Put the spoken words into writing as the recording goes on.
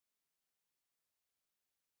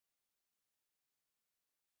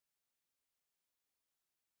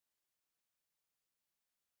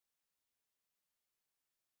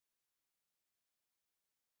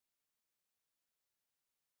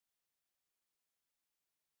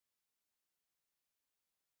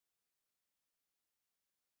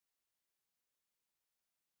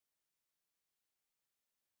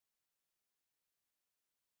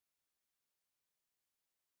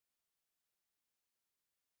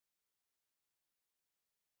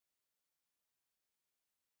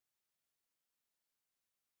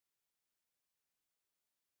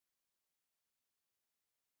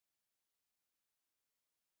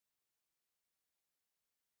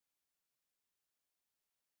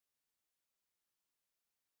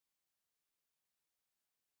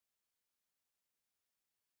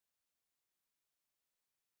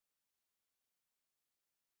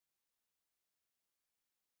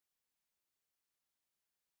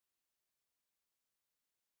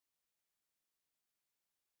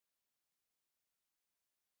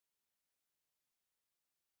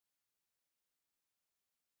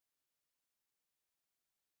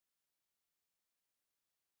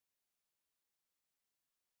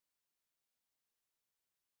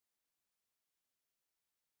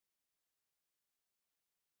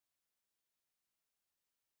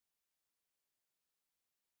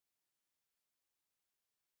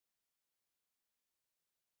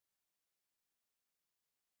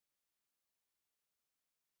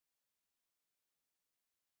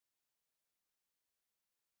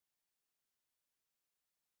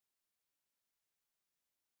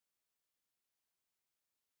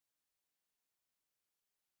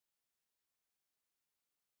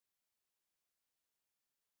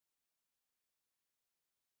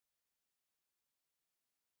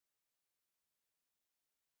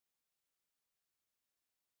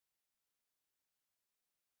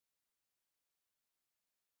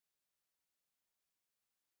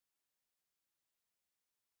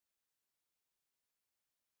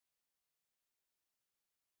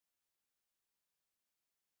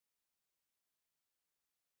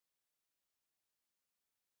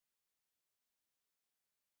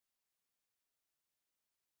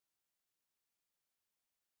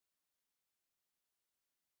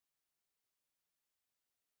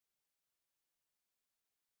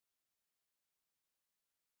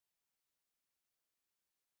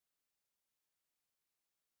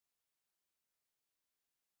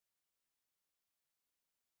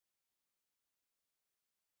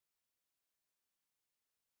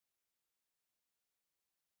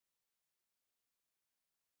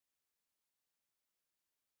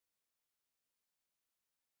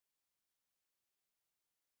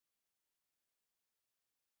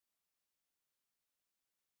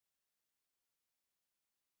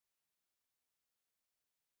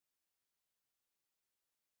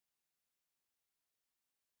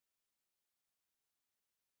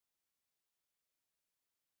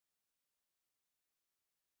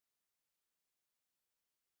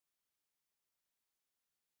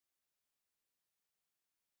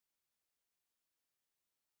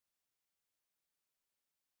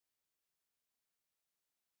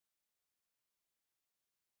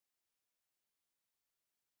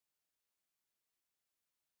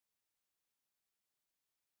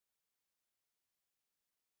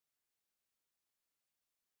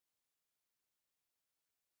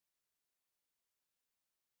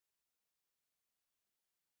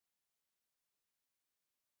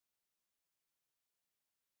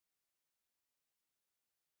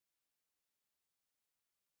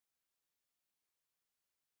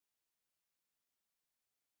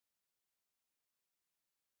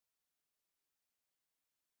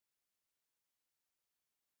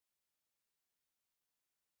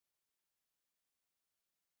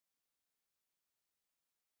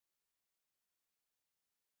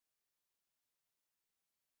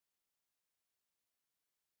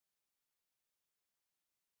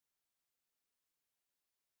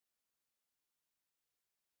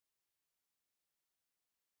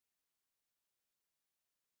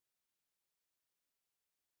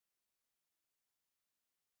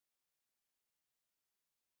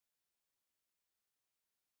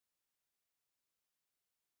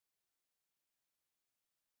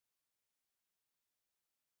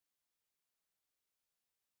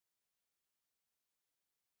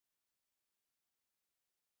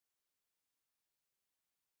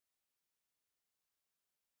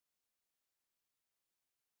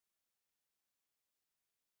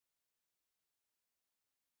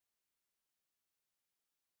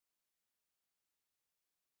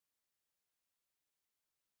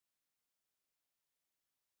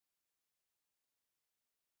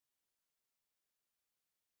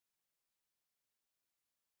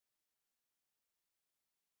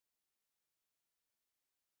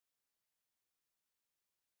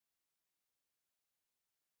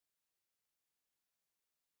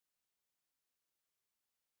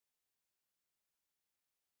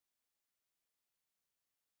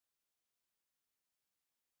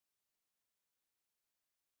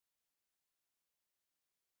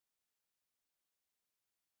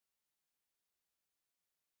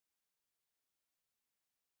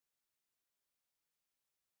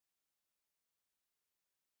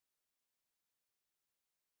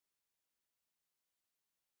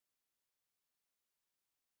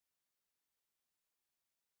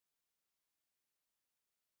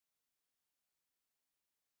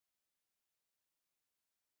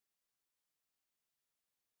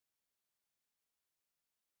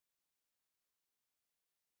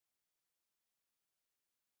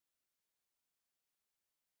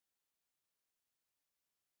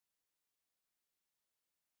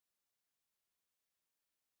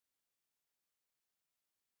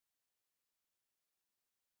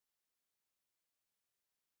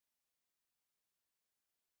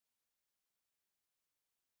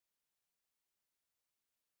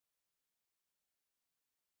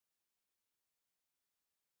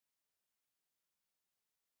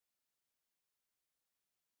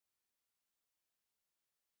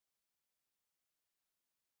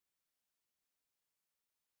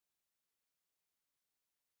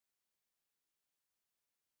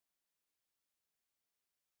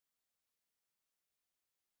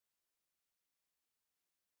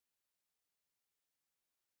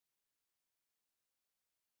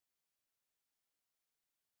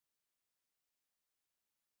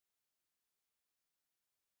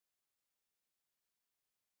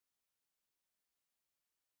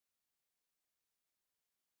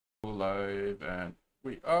Live, and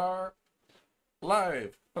we are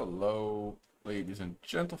live. Hello, ladies and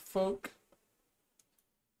gentlefolk.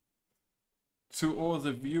 To all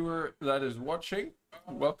the viewer that is watching,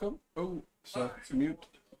 welcome. Oh, so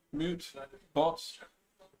mute, bots,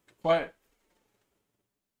 quiet.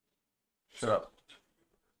 Shut up.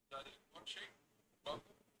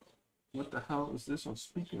 What the hell is this on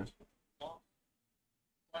speaker?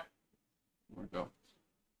 There we go.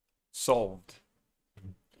 Solved.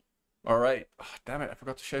 All right. Oh, damn it, I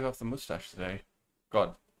forgot to shave off the mustache today.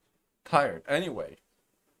 God. Tired. Anyway.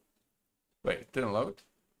 Wait, it didn't load?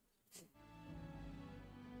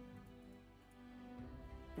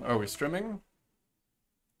 Are we streaming?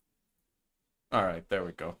 All right, there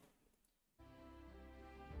we go.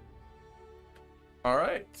 All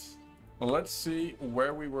right. Well, let's see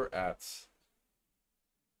where we were at.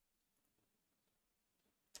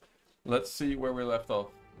 Let's see where we left off.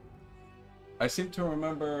 I seem to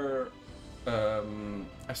remember, I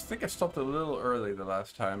think I stopped a little early the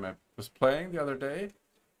last time I was playing the other day.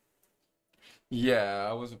 Yeah,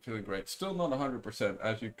 I wasn't feeling great. Still not 100%,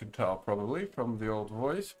 as you can tell probably from the old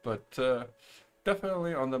voice, but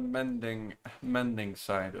definitely on the mending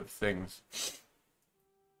side of things.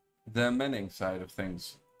 The mending side of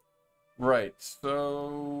things. Right,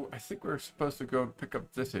 so I think we're supposed to go pick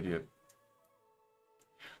up this idiot.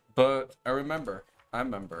 But I remember.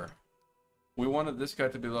 We wanted this guy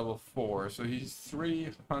to be level 4, so he's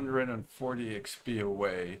 340 XP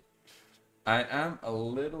away. I am a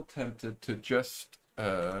little tempted to just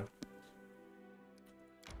pop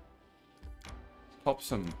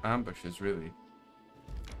some ambushes, really.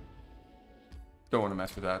 Don't want to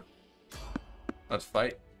mess with that. Let's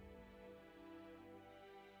fight.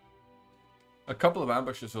 A couple of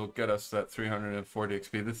ambushes will get us that 340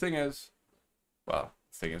 XP. The thing is, well,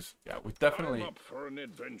 yeah, we definitely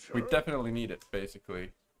need it,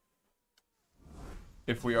 basically,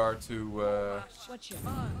 if we are to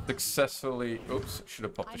successfully. Oops, should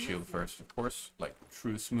have popped the shield first, of course, like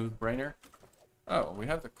true smooth brainer. Oh, we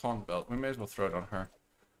have the con belt. We may as well throw it on her.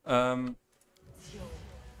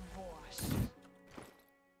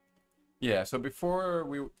 Yeah, so before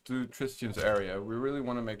we do Tristian's area, we really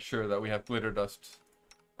want to make sure that we have glitter dust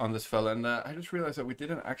on this fella. And I just realized that we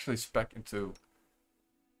didn't actually spec into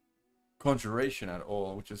conjuration at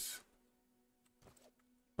all, which is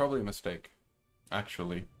probably a mistake,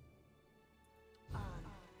 actually.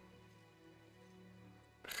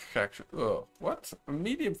 Oh, what? A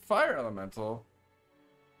medium fire elemental?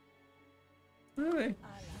 Really?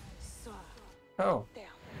 How?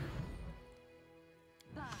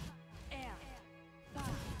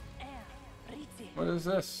 What is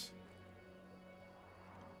this?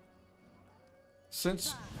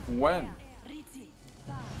 Since when?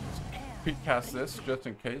 Cast this just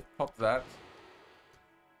in case. Pop that.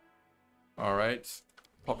 Alright.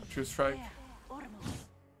 Pop a true strike.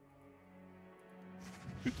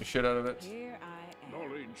 Shoot the shit out of it.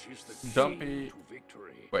 Dumpy.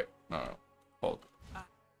 Wait, no. Hold.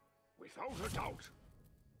 Without a doubt.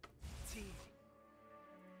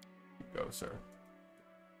 Go, sir.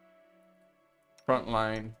 Front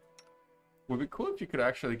line. Would be cool if you could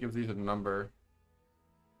actually give these a number.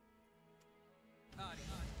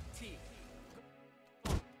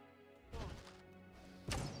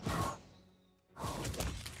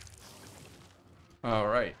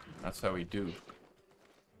 Alright, that's how we do.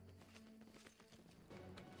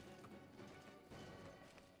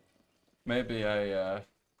 Maybe I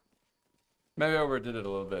overdid it a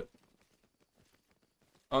little bit.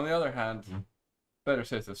 On the other hand, better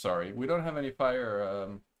safe than sorry. We don't have any fire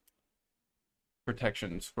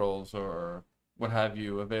protection scrolls or what have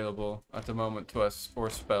you available at the moment to us,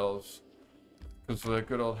 or spells, because the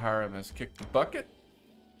good old Harem has kicked the bucket.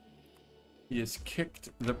 He has kicked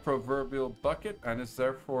the proverbial bucket and is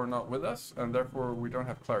therefore not with us, and therefore we don't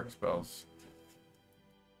have cleric spells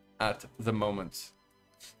at the moment.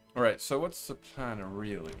 Alright, so what's the plan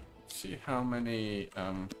really? Let's see how many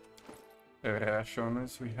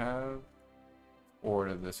rations we have.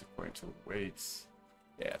 Order this according to weights.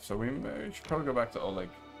 Yeah, so we should probably go back to Oleg.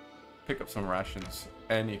 Pick up some rations.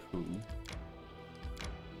 Anywho.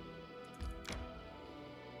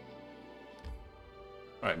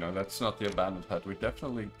 Right, no, that's not the abandoned hut. We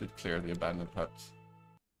definitely did clear the abandoned hut.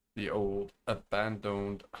 The old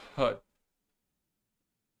abandoned hut.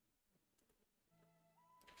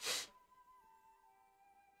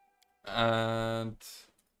 And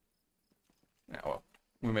yeah, well,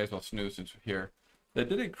 we may as well snooze into here. They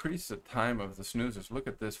did increase the time of the snoozers. Look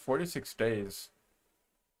at this, 46 days.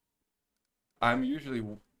 I'm usually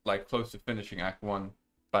like close to finishing Act 1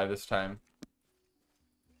 by this time.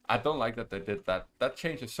 I don't like that they did that. That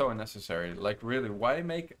change is so unnecessary. Like, really, why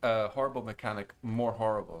make a horrible mechanic more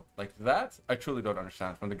horrible? Like, that, I truly don't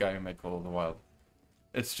understand from the guy who made Call of the Wild.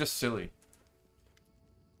 It's just silly.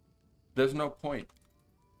 There's no point.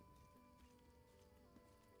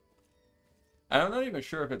 And I'm not even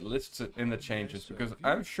sure if it lists it in the changes, because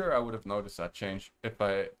I'm sure I would have noticed that change if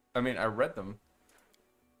I mean, I read them.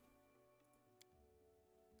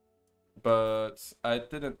 But I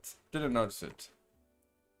didn't notice it.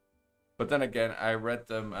 But then again, I read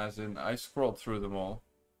them as in I scrolled through them all.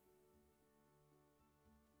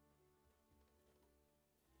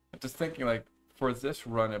 I'm just thinking, like, for this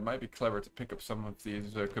run, it might be clever to pick up some of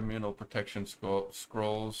these communal protection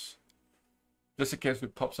scrolls. Just in case we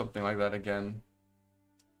pop something like that again.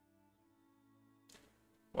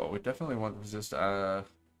 Well, we definitely want resist. I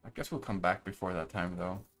guess we'll come back before that time,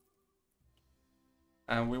 though.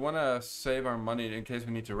 And we want to save our money in case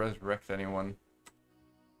we need to resurrect anyone.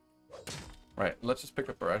 Right, let's just pick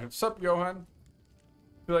up our items. Sup, Johan?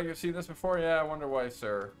 Feel like you've seen this before? Yeah, I wonder why,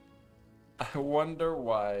 sir. I wonder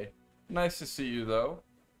why. Nice to see you, though.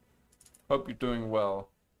 Hope you're doing well.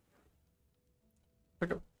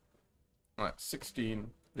 Pick up. Alright, 16.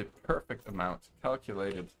 The perfect amount.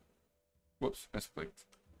 Calculated. Whoops, misclicked.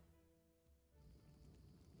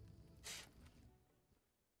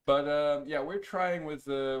 But yeah, we're trying with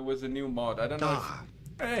a new mod. I don't know.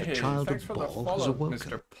 Hey, thanks for the follow,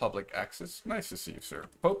 Mr. Public Access. Nice to see you, sir.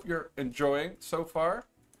 Hope you're enjoying so far.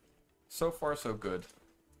 So far, so good.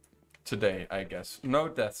 Today, I guess. No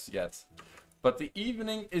deaths yet. But the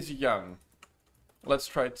evening is young. Let's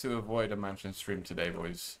try to avoid a mansion stream today,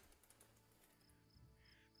 boys.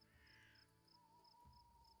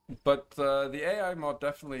 But the AI mod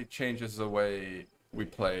definitely changes the way we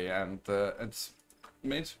play, and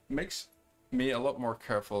makes me a lot more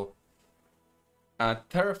careful.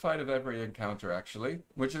 Terrified of every encounter, actually,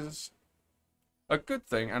 which is a good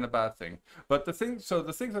thing and a bad thing. But the things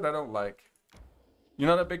that I don't like, you're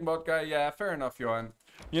not a big mod guy? Yeah, fair enough, Johan.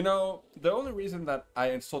 You know, the only reason that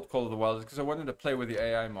I installed Call of the Wild is because I wanted to play with the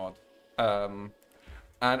AI mod. And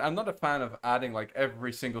I'm not a fan of adding, like,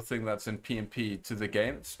 every single thing that's in PnP to the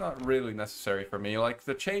game. It's not really necessary for me. Like,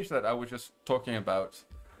 the change that I was just talking about,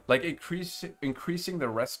 like, increasing the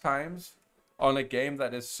rest times on a game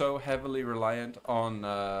that is so heavily reliant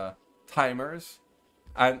on timers.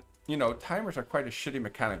 And, you know, timers are quite a shitty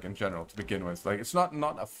mechanic in general to begin with. Like, it's not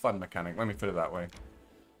a fun mechanic, let me put it that way.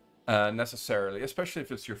 Necessarily, especially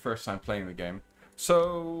if it's your first time playing the game.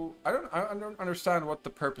 So, I don't understand what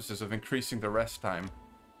the purpose is of increasing the rest time.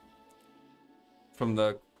 From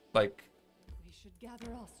the, like, we should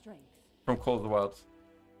gather our strength. From Call of the Wild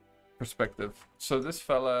perspective. So this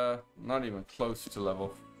fella, not even close to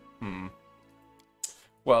level.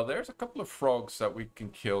 Well, there's a couple of frogs that we can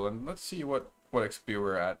kill, and let's see what XP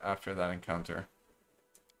we're at after that encounter.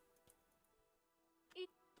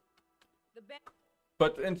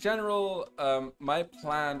 But in general, my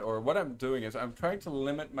plan, or what I'm doing, is I'm trying to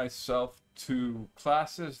limit myself to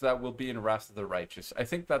classes that will be in Wrath of the Righteous. I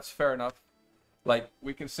think that's fair enough. Like,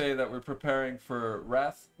 we can say that we're preparing for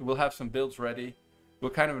Wrath. We'll have some builds ready. We'll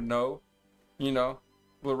kind of know, you know.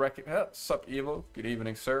 We'll recognize, sup evil, good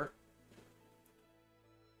evening, sir.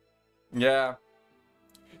 Yeah.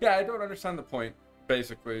 Yeah, I don't understand the point,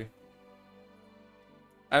 basically.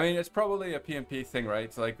 I mean, it's probably a PnP thing,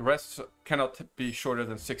 right? Like, rests cannot be shorter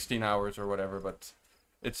than 16 hours or whatever, but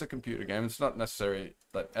it's a computer game. It's not necessary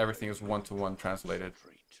that everything is one-to-one translated.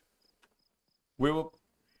 We will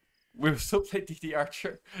still play DD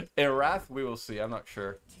Archer. In Wrath, we will see. I'm not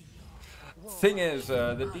sure. Thing is,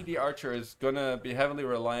 the DD Archer is gonna be heavily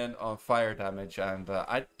reliant on fire damage, and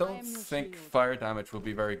I don't think fire damage will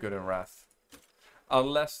be very good in Wrath.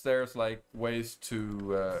 Unless there's, like, ways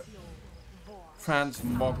to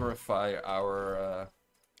transmogrify our...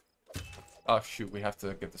 Oh shoot, we have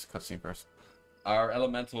to get this cutscene first. Our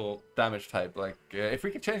elemental damage type. Like, if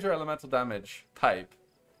we can change our elemental damage type,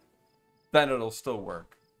 then it'll still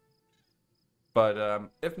work. But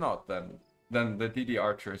if not, then the DD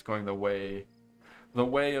Archer is going the way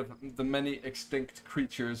of the many extinct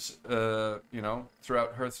creatures, you know,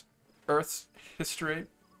 throughout Earth's history.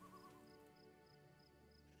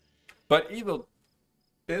 But evil,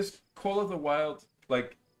 is Call of the Wild,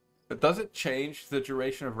 like, does it change the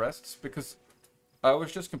duration of rests? Because I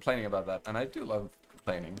was just complaining about that, and I do love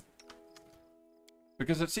complaining.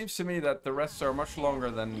 Because it seems to me that the rests are much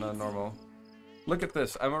longer than normal. Look at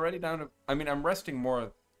this, I'm already down to, I mean, I'm resting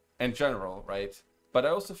more in general, right? But I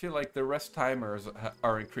also feel like the rest timers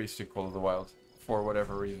are increased in Call of the Wild, for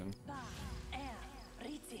whatever reason.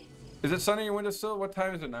 Is it sun in your window still? What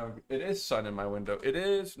time is it now? It is sun in my window. It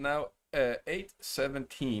is now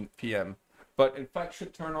 8:17 p.m. But in fact,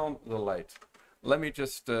 should turn on the light. Let me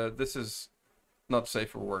just. This is not safe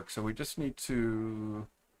for work, so we just need to.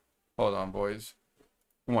 Hold on, boys.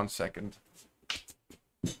 1 second.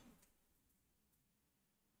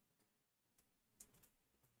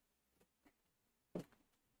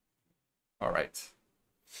 All right.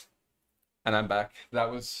 And I'm back. That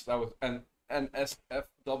was an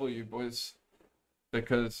SFW, boys,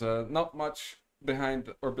 because not much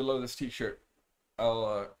behind or below this t-shirt.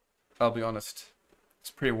 I'll be honest. It's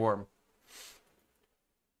pretty warm.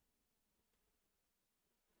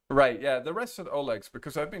 Right, yeah, the rest at Oleg's,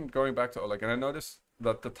 because I've been going back to Oleg and I noticed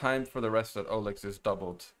that the time for the rest at Oleg's is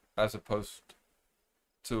doubled as opposed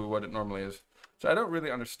to what it normally is. So I don't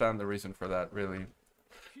really understand the reason for that, really.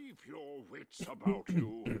 Keep your wits about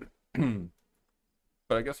you.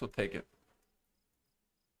 But I guess we'll take it.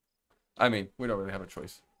 I mean, we don't really have a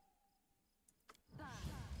choice.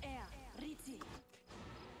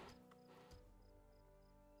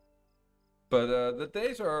 But the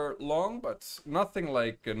days are long, but nothing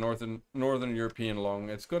like northern European long.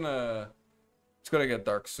 It's gonna get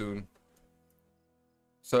dark soon.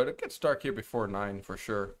 So it gets dark here before 9 for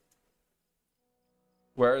sure.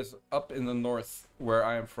 Whereas up in the north, where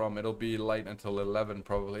I am from, it'll be light until 11,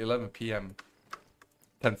 probably 11 p.m.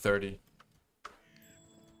 10:30.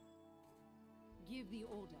 Give the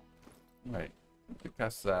order. Right. I think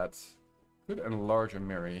that's that. Could enlarge a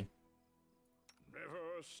Miri.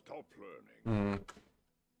 Never stop learning.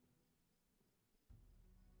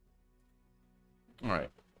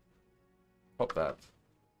 Alright. Pop that.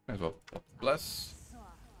 Might as well pop the bless.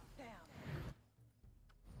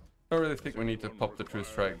 I don't really think we need to pop the true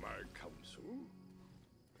strike. My counsel?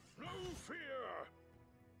 No fear.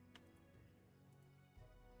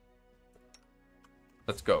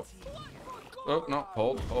 Let's go. Oh, no.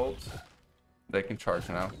 Hold. They can charge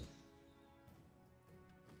now.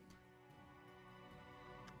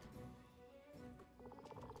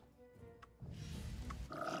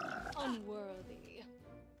 Unworthy.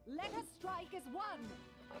 Let us strike as one.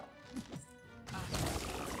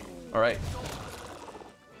 Alright.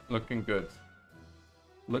 Looking good.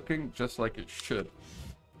 Looking just like it should.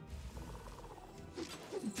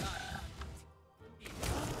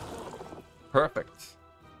 Perfect.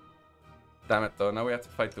 Damn it though, now we have to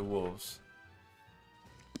fight the wolves.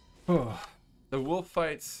 The wolf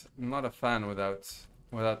fight's not a fan without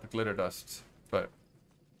the glitter dust, but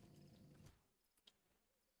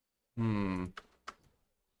maybe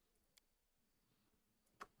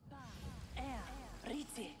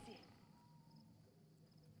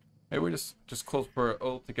we just close for an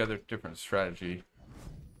altogether different strategy.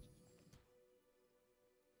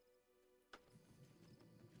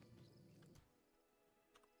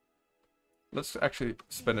 Let's actually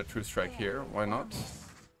spend a true strike here. Why not?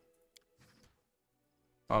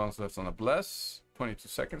 How long's left on the bless? 22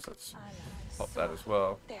 seconds. Let's pop that as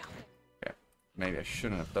well. Yeah, maybe I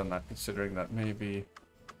shouldn't have done that, considering that maybe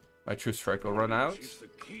my true strike will run out.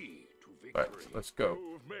 Right, let's go.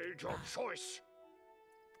 You've made your choice.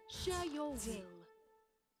 Share your will.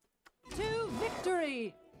 To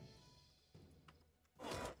victory!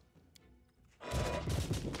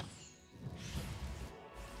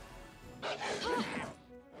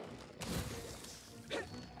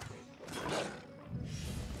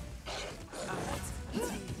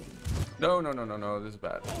 No, this is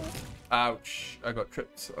bad. Ouch, I got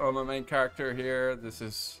tripped on my main character here. This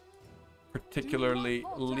is particularly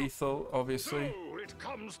lethal, obviously. So it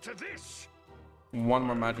comes to this. One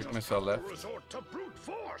more magic missile left. Resort to brute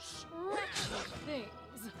force. Wretched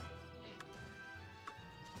things.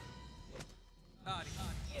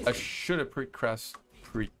 I should have precast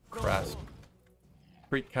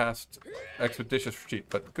expeditious retreat,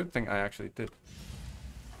 but good thing I actually did.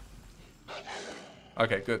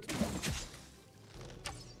 Okay, good.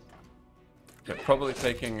 Okay, probably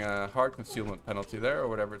taking a hard concealment penalty there, or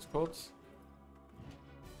whatever it's called.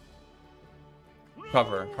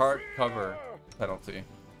 Hard cover penalty.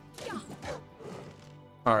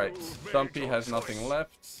 Alright, Stumpy has nothing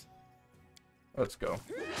left. Let's go.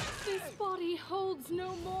 This body holds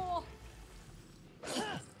no more.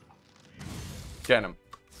 Get him.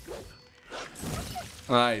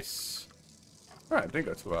 Nice. Alright, didn't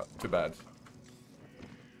go too bad.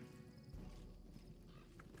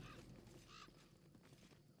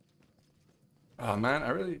 Oh man, I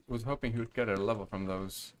really was hoping he would get a level from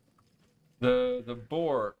those. The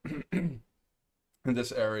boar in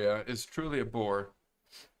this area is truly a boar.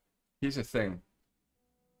 He's a thing.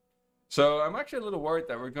 So I'm actually a little worried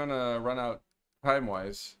that we're gonna run out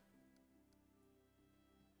time-wise.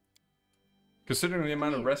 Considering the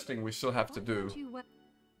amount of resting we still have to do.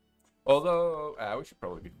 Although, we should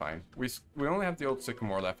probably be fine. We only have the old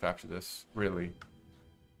sycamore left after this, really.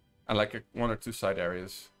 And like one or two side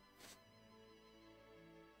areas.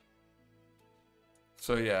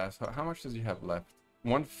 So yeah, so how much does he have left?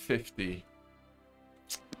 150.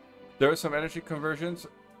 There are some energy conversions.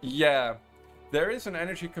 Yeah, there is an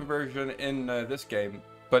energy conversion in this game,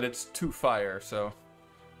 but it's to fire, so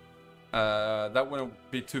that wouldn't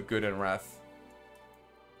be too good in Wrath.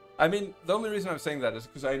 I mean, the only reason I'm saying that is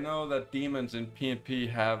because I know that demons in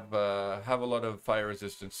PnP have a lot of fire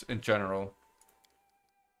resistance in general.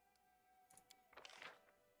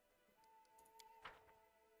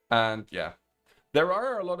 And yeah, there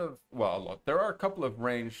are a lot of, well, a lot. There are a couple of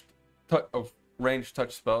ranged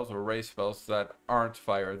touch spells or ray spells that aren't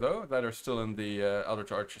fire though, that are still in the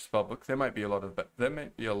Eldritch Archer spellbook. They might be a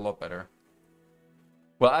lot better.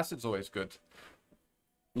 Well, acid's always good.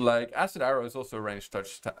 Like acid arrow is also a ranged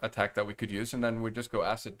touch attack that we could use, and then we just go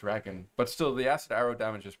acid dragon. But still, the acid arrow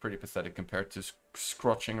damage is pretty pathetic compared to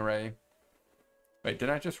scorching ray. Wait, did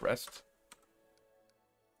I just rest?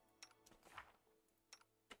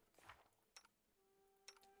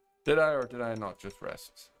 Did I or did I not just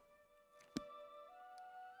rest? I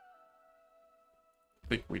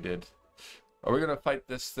think we did. Are we gonna fight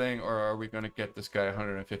this thing, or are we gonna get this guy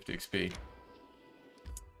 150 XP?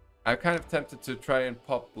 I'm kind of tempted to try and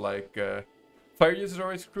pop like fire users are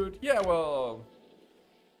always screwed. Yeah, well,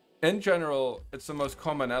 in general, it's the most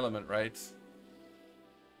common element, right?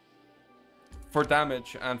 For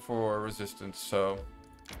damage and for resistance. So,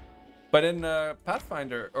 but in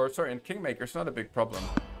Pathfinder, or sorry, in Kingmaker, it's not a big problem.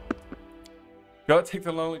 Go take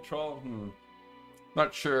the lonely troll.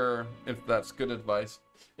 Not sure if that's good advice.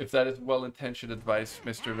 If that is well-intentioned advice,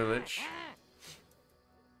 Mr. Village.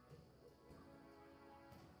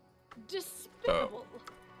 Despicable.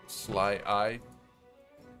 Sly eye.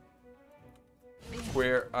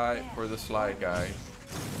 Queer eye for the sly guy.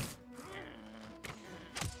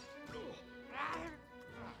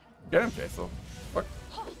 Get him, Jaethel. Fuck.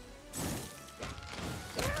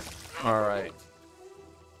 Alright.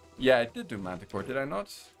 Yeah, I did do Manticore, did I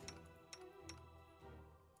not?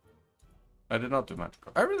 I did not do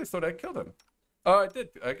Manticore. I really thought I killed him. Oh, I did.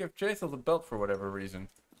 I gave Jaethel the belt for whatever reason.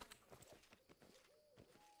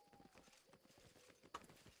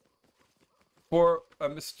 For a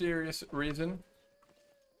mysterious reason.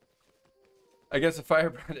 I guess a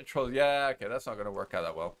firebranded troll. Yeah, okay, that's not going to work out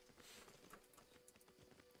that well.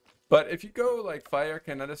 But if you go like fire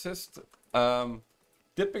kineticist,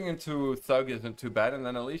 dipping into Thug isn't too bad, and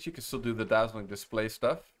then at least you can still do the dazzling display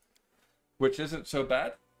stuff, which isn't so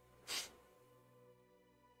bad.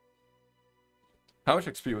 How much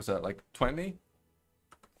XP was that? Like 20?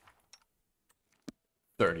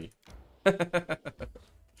 30.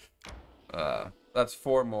 That's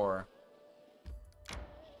 4 more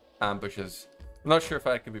ambushes. I'm not sure if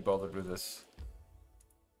I can be bothered with this.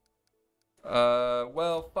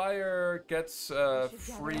 Well, fire gets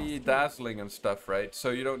free dazzling and stuff, right?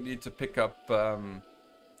 So you don't need to pick up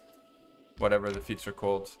whatever the feats are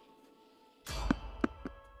called.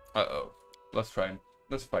 Uh-oh. Let's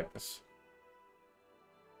fight this.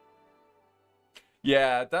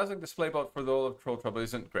 Yeah, dazzling display bot for the all of Troll Trouble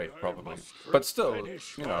isn't great, probably. But still,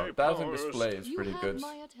 you know, dazzling display is pretty good.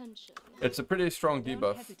 It's a pretty strong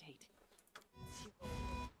debuff.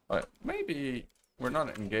 Alright, maybe we're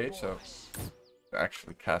not engaged, so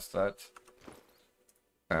actually cast that.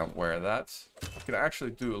 And wear that. We can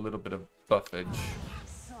actually do a little bit of buffage.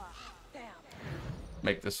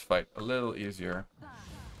 Make this fight a little easier.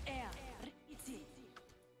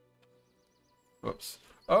 Whoops.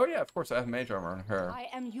 Oh yeah, of course I have mage armor on her. I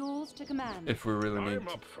am yours to command. If we really need. I'm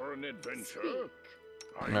up for an adventure.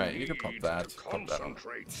 Right, you can pop that. Pop that on.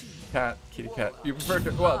 Cat, kitty cat. You prefer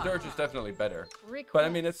to, well, Dirge is definitely better. But I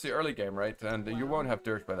mean, it's the early game, right? And you won't have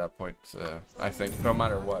Dirge by that point, I think, no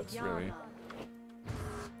matter what, really.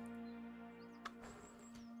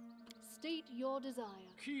 State your desire.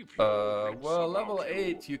 Well, level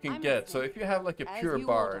 8 you can get. So if you have like a pure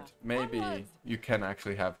bard, maybe you can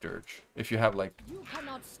actually have Dirge. If you have like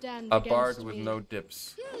a bard with no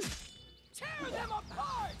dips.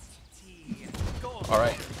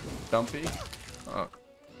 Alright, Dumpy. Oh,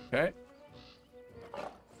 okay.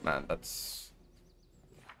 Man, that's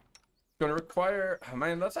gonna require. Oh,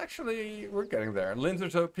 man, that's actually. We're getting there.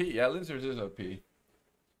 Linzer's OP. Yeah, Linzer's is OP.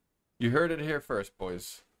 You heard it here first,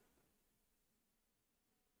 boys.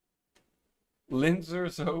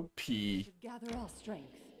 Linzer's OP. Gather our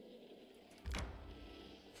strength.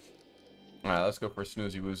 Alright, let's go for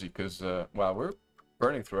Snoozy Woozy, because, wow, we're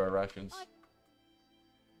burning through our rations.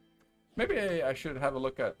 Maybe I should have a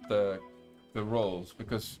look at the rolls,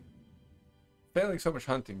 because failing so much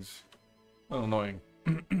hunting's Oh, annoying.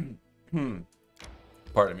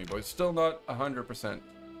 Pardon me, boys. Still not 100%,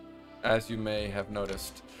 as you may have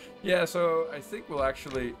noticed. Yeah, so I think we'll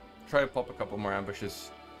actually try to pop a couple more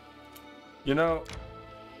ambushes. You know,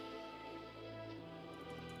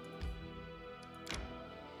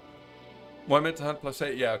 1 minute to hunt plus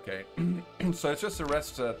 8. Yeah, okay. So it's just the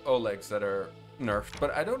rest of Oleg's that are nerfed,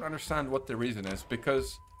 but I don't understand what the reason is,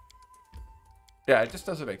 because yeah, it just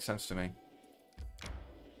doesn't make sense to me.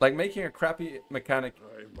 Like, making a crappy mechanic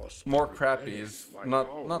more crappy is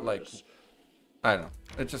not like, I don't know,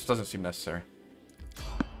 it just doesn't seem necessary.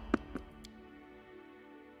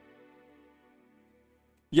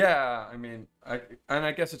 Yeah, I mean,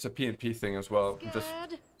 I guess it's a PnP thing as well.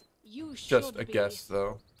 Just a guess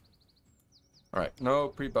though. Alright, no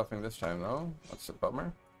pre-buffing this time though. That's a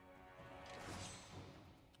bummer.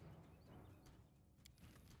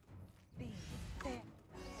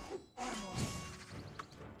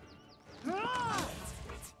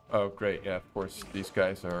 Oh great, yeah, of course these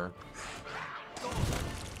guys are...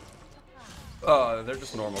 Oh, they're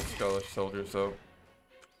just normal Skellish soldiers though.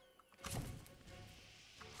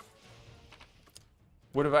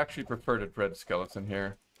 Would have actually preferred a Dread Skeleton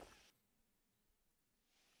here.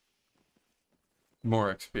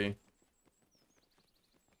 More XP.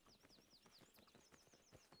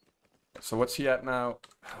 So what's he at now?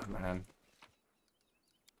 Oh man.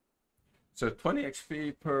 So 20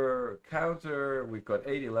 XP per counter. We've got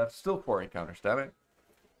 80 left. Still 4 encounters, damn it.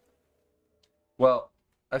 Well,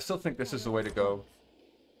 I still think this is the way to go.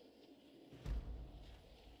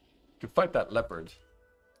 To fight that leopard.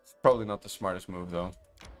 It's probably not the smartest move though.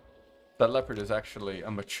 That leopard is actually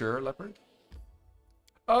a mature leopard.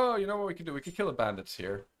 Oh, you know what we could do? We could kill the bandits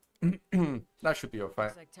here. That should be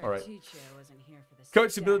fine. Alright.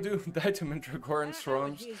 Coach Sibildu died to Mandragora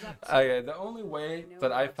swarms. The only way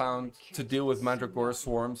that I found to deal with Mandragora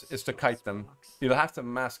swarms is to kite them. You'll have to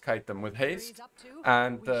mass kite them with haste,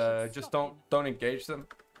 and just don't engage them,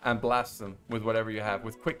 and blast them with whatever you have.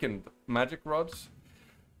 With quickened magic rods,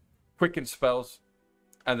 quickened spells,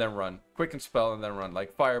 and then run. Quicken spell and then run.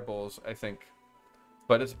 Like fireballs, I think.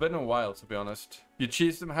 But it's been a while, to be honest. You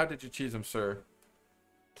cheese them? How did you cheese them, sir?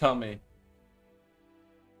 Tell me.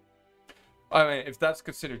 I mean, if that's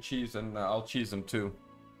considered cheese, then I'll cheese them too.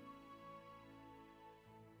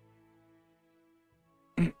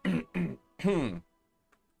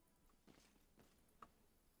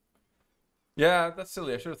 Yeah, that's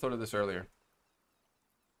silly. I should have thought of this earlier.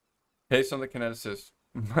 Based on the kineticist.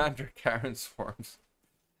 Mandragora swarms.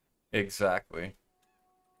 Exactly.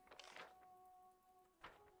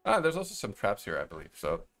 Ah, there's also some traps here, I believe,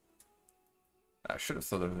 so... I should have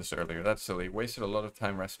thought of this earlier. That's silly. Wasted a lot of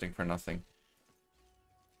time resting for nothing.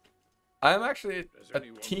 I'm actually a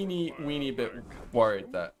teeny weeny bit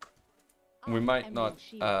worried that we might not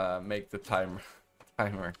make the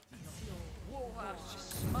timer.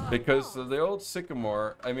 Because the old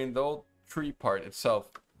sycamore, I mean the old tree part itself,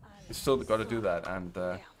 you still got to do that, and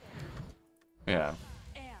yeah,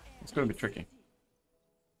 it's going to be tricky.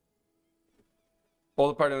 All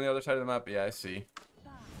the party on the other side of the map, yeah, I see.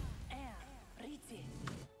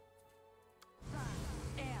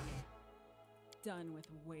 Done with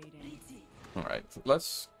waiting. Alright,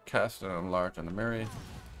 let's cast an enlarge on the Mary.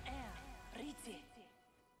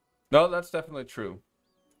 No, that's definitely true.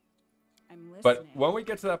 But when we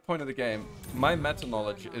get to that point of the game, my meta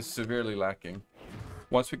knowledge is severely lacking.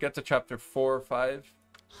 Once we get to chapter 4 or 5,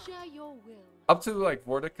 Share your will. up to like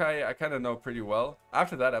Mordecai, I kind of know pretty well.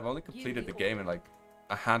 After that, I've only completed the game in like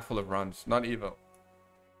a handful of runs, not even.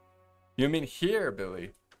 You mean here,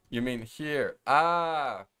 Billy? You mean here?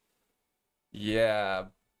 Ah! Yeah.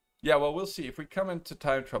 Yeah, well, we'll see. If we come into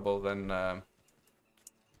time trouble, then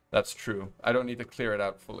that's true. I don't need to clear it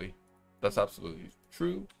out fully. That's absolutely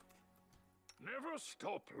true. Never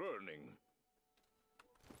stop learning.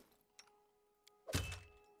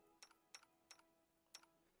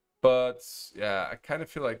 But, yeah, I kind of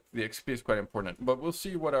feel like the XP is quite important. But we'll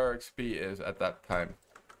see what our XP is at that time.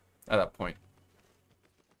 At that point.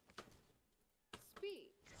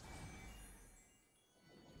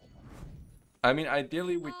 I mean,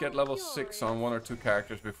 ideally, we'd get level 6 on 1 or 2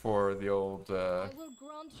 characters before the old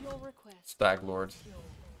Stag Lord.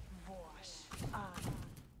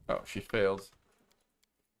 Oh, she failed.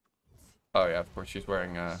 Oh yeah, of course she's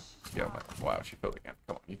wearing yeah, wow, she failed again.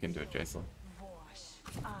 Come on, you can do it, Jason.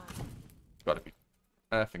 Gotta be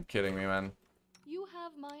effing kidding me, man. You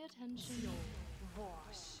have my attention.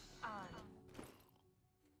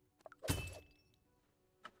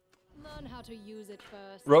 Learn how to use it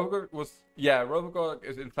first. Rovagog was, yeah, Rovagog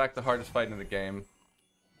is in fact the hardest fight in the game.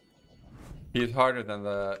 He's harder than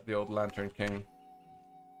the old Lantern King.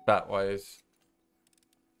 that wise.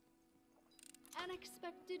 An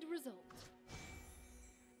expected result.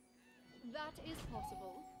 That is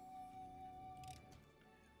possible.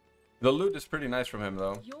 The loot is pretty nice from him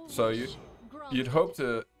though. Your So wish you'd granted. hope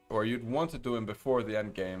to, or you'd want to do him before the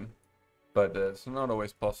end game, but it's not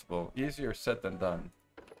always possible. Easier said than done.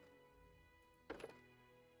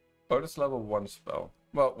 Bonus level 1 spell.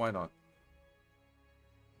 Well, why not?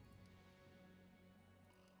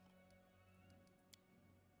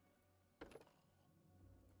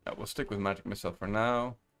 Yeah, we'll stick with magic missile for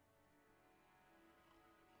now.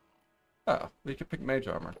 Ah, we can pick mage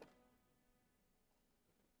armor.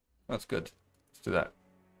 That's good. Let's do that.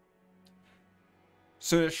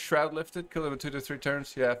 Soon as shroud lifted, kill him in 2 to 3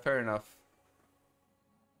 turns. Yeah, fair enough.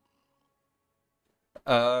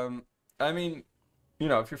 I mean, you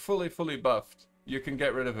know, if you're fully buffed, you can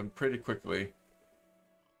get rid of him pretty quickly.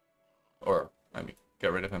 Or, I mean,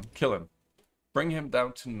 get rid of him. Kill him. Bring him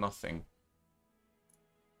down to nothing.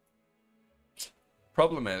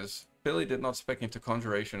 Problem is, Billy did not spec into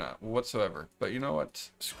Conjuration whatsoever. But you know what?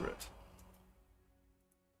 Screw it.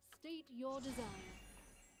 State your desire.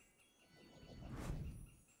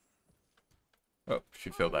 Oh, she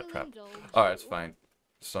failed that trap. Indulge Alright, it's you. fine.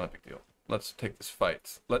 It's not a big deal. Let's take this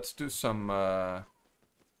fight. Let's do some,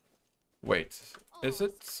 Wait. Is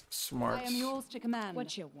it smart? I am yours to command.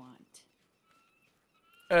 What you want.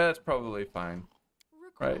 It's probably fine.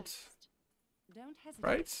 Right? Request. Don't hesitate.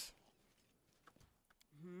 Right?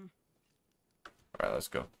 Alright, let's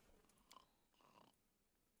go.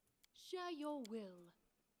 Share your will.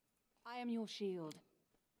 I am your shield.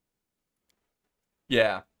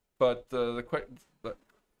 Yeah, but well,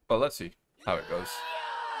 let's see how it goes.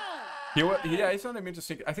 Yeah, he's not immune to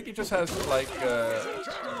sneak. I think he just has like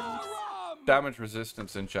damage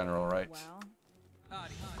resistance in general, right? Well,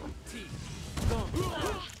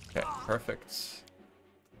 Okay, perfect.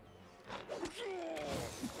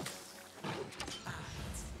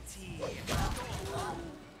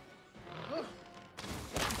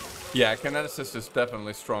 Yeah, Kineticist is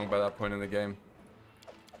definitely strong by that point in the game.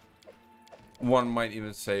 One might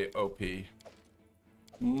even say OP.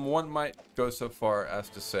 One might go so far as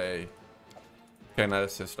to say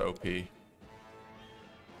Kineticist OP.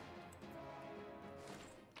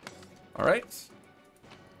 Alright.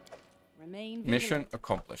 remain vigilant. Mission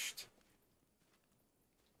accomplished.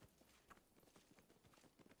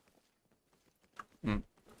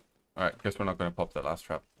 Alright, guess we're not going to pop that last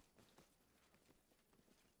trap.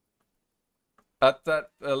 At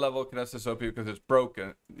that level, Kinesis OP because it's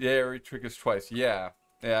broken. Yeah, it re-triggers twice. Yeah,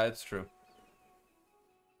 it's true.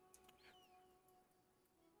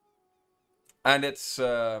 And it's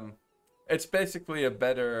basically a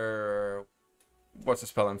better... What's the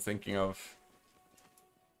spell I'm thinking of?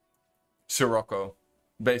 Sirocco,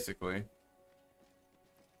 basically.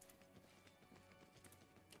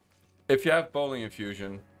 If you have Bowling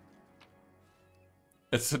Infusion,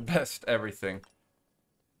 it's the best everything.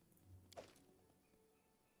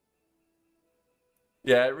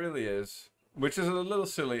 Yeah, it really is. Which is a little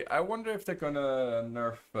silly. I wonder if they're gonna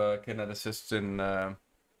nerf Kineticists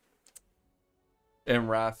in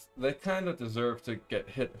Wrath. They kind of deserve to get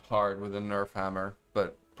hit hard with a nerf hammer,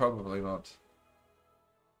 but probably not.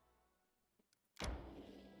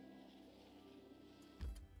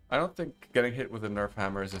 I don't think getting hit with a nerf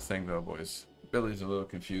hammer is a thing though, boys. Billy's a little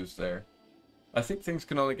confused there. I think things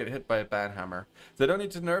can only get hit by a bad hammer. They don't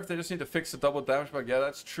need to nerf, they just need to fix the double damage bug. Yeah,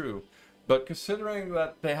 that's true. But considering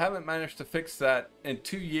that they haven't managed to fix that in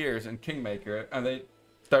 2 years in Kingmaker, and they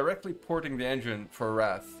directly porting the engine for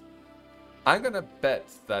Wrath, I'm gonna bet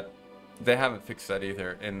that they haven't fixed that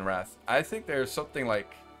either in Wrath. I think there's something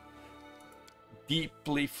like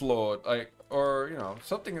deeply flawed, like, or you know,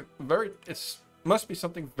 something very. Must be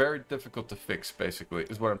something very difficult to fix. Basically,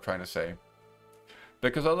 is what I'm trying to say.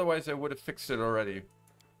 Because otherwise, they would have fixed it already.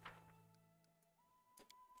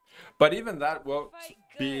 But even that won't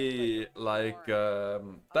be like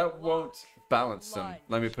that won't balance them.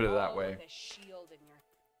 Let me put it that way.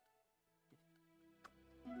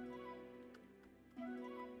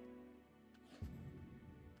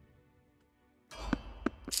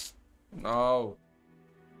 No,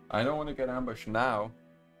 I don't want to get ambushed now.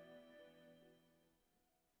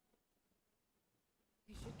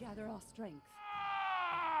 We should gather our strength.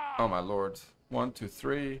 Oh my lord! 1, 2,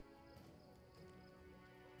 3.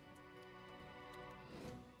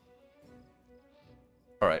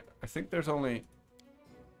 All right, I think there's only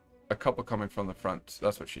a couple coming from the front.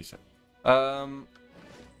 That's what she said. Come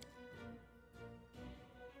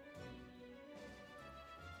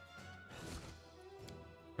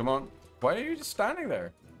on. Why are you just standing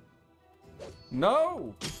there?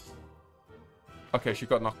 No! Okay, she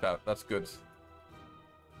got knocked out. That's good.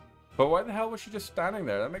 But why the hell was she just standing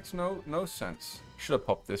there? That makes no sense. Should have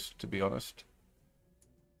popped this, to be honest.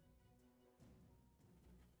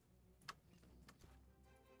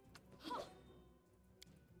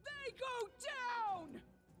 They go down!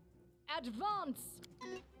 Advance!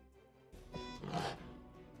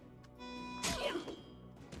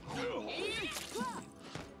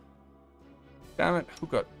 Damn it, who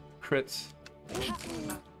got crits?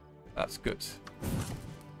 That's good.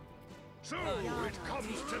 So it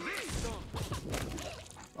comes to this.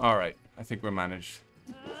 Alright, I think we managed.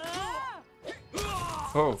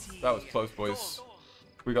 Oh, that was close, boys.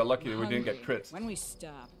 We got lucky that we didn't get crits. When we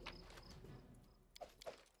stop.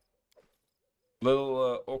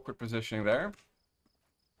 Little awkward positioning there.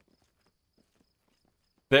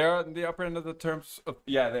 They are in the upper end of the terms of...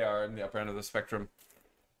 Yeah, they are in the upper end of the spectrum.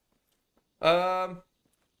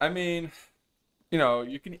 I mean, you know,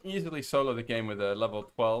 you can easily solo the game with a level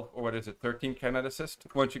 12, or what is it, 13 kinet assist,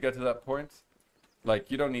 once you get to that point. Like,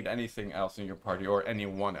 you don't need anything else in your party, or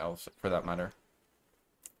anyone else, for that matter.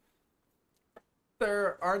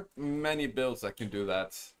 There aren't many builds that can do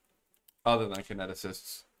that, other than kinet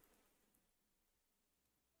assists.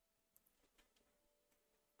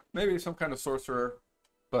 Maybe some kind of sorcerer,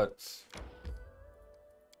 but...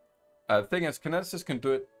 the thing is, kinet assist can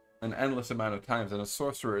do it an endless amount of times, and a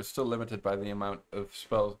sorcerer is still limited by the amount of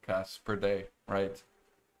spell casts per day, right?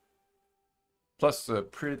 Plus the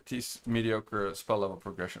pretty mediocre spell level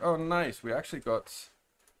progression. Oh, nice! We actually got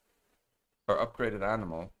our upgraded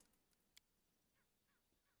animal.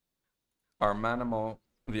 Our manimal,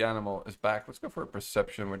 the animal, is back. Let's go for a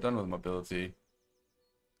perception. We're done with mobility.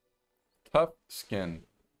 Tough skin.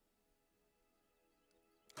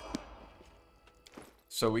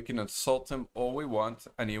 So we can insult him all we want,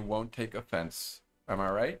 and he won't take offense. Am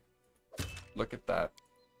I right? Look at that.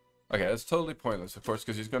 Okay, that's totally pointless, of course,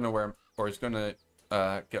 because he's gonna wear, or he's gonna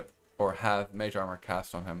get, or have mage armor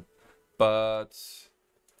cast on him. But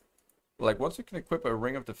like, once we can equip a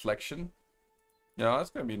ring of deflection, you know,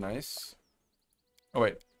 that's gonna be nice. Oh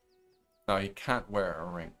wait, no, he can't wear a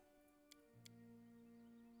ring.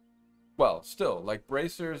 Well, still, like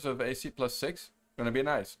bracers of AC +6. Gonna be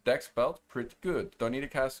nice. Dex belt, pretty good. Don't need to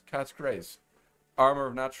cast grace. Armor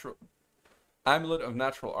of natural... Amulet of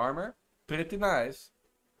natural armor, pretty nice.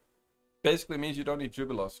 Basically means you don't need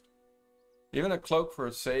Jubilost. Even a cloak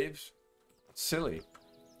for saves, silly.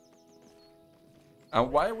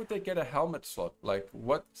 And why would they get a helmet slot? Like,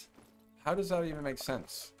 what? How does that even make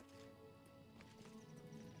sense?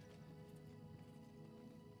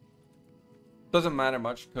 Doesn't matter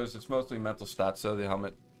much, because it's mostly mental stats, so the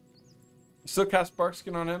helmet... Still cast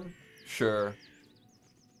Barkskin on him? Sure.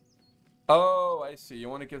 Oh, I see. You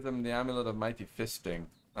want to give them the Amulet of Mighty Fisting.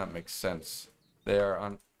 That makes sense. They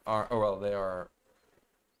are they are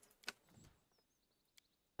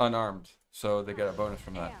unarmed, so they get a bonus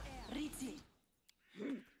from that.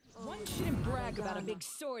 One shouldn't brag about a big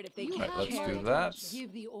sword if they Right, can't let's carry do it. that.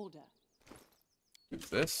 Give the order. Do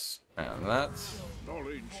this and that.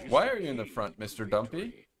 Knowledge is Why the are you in the key front, to Mr. Dumpy?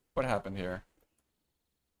 victory. What happened here?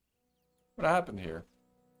 What happened here?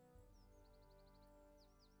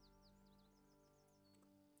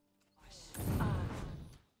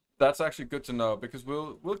 That's actually good to know, because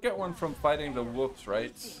we'll get one from fighting the wolves,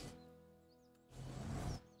 right?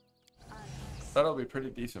 That'll be pretty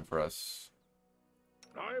decent for us.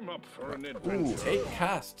 I'm up for an Ooh, adventure. 8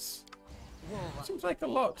 casts. Seems like a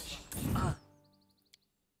lot.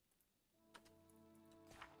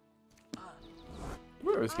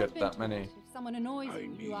 We always get that many. If someone annoys I you,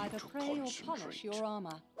 need you either to pray or polish concentrate. your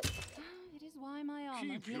armor. It is why my armor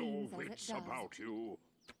Keep your gleams as it wits does. about you.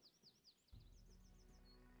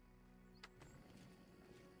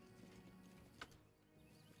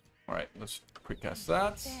 Alright, let's quick cast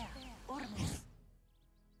that.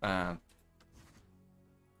 And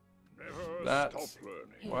Never that. stop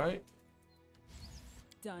learning. Why?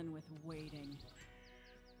 Done with waiting.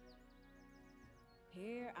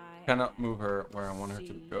 Here I Cannot move her where I want her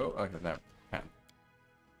to go. Okay, there. Can.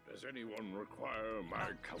 Does anyone require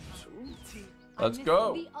my counsel? Let's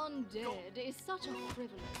go. The undead is such a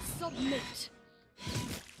privilege. Submit.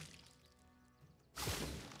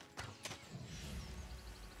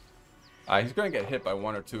 He's going to get hit by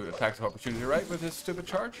 1 or 2 attacks of opportunity, right? With his stupid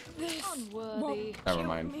charge? Unworthy. Never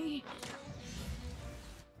mind. Me.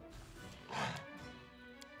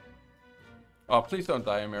 Oh, please don't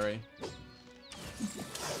die, Mary.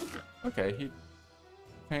 Okay, he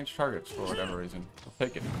changed targets for whatever reason. I'll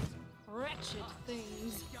take it. Wretched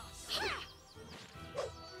things.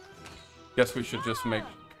 Guess we should just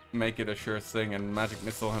make it a sure thing and magic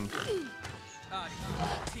missile him.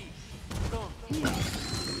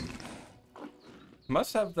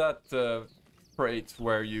 Must have that trait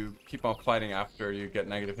where you keep on fighting after you get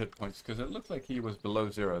negative hit points, because it looked like he was below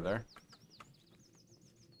 0 there.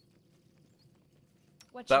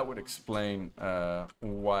 What That you would want? explain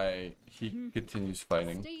why he continues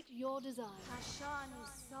fighting. State your desire.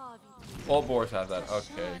 All boars have that.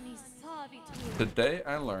 Okay. Today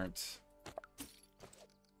I learned.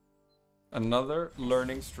 Another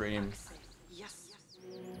learning stream. Yes.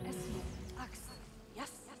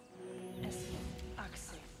 Yes.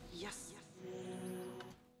 Yes.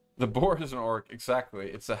 The boar is an orc,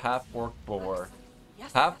 exactly. It's a half-orc boar.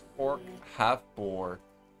 Yes. Half-orc, half-boar.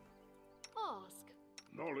 Ask.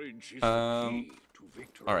 Knowledge is the key to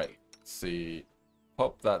victory. Alright, let's see.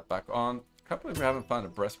 Pop that back on. Can't believe we haven't found a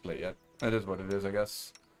breastplate yet. It is what it is, I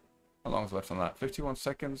guess. How long is left on that? 51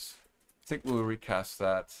 seconds. I think we'll recast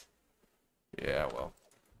that. Yeah, well.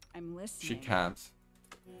 I'm listening. She can't.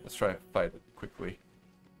 Let's try and fight it quickly.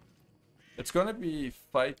 It's gonna be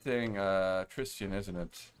fighting Tristan, isn't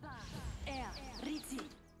it?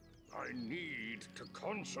 I need to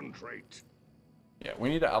concentrate. Yeah, we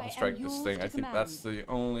need to alpha am strike this yours thing. to I think command. that's the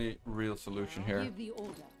only real solution here. Give the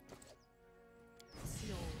order.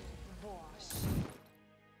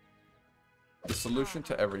 The solution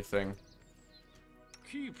to everything.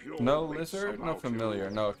 Keep your No wits lizard, no about familiar.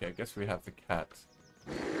 you. No, okay, I guess we have the cat.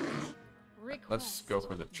 Let's go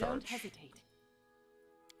for the Don't charge. hesitate.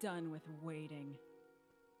 Done with waiting.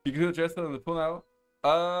 You can do Jethro in the pool now?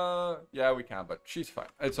 Yeah, we can, but she's fine.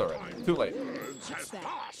 It's alright. Too late. Words has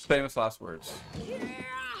passed. Famous last words.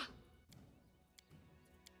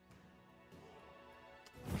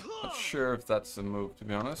 Not sure if that's the move, to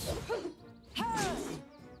be honest.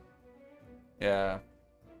 Yeah.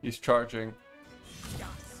 He's charging.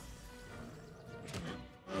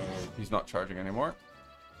 He's not charging anymore.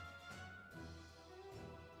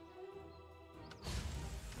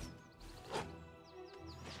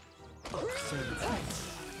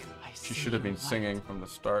 She should have been singing from the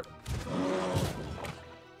start.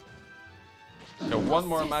 So one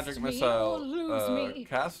more magic me or missile lose me.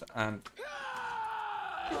 cast and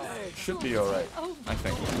should be alright, I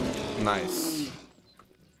think. Nice.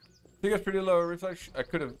 I think it's pretty low reflex.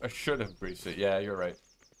 I should have breached it. Yeah, you're right.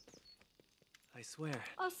 I swear,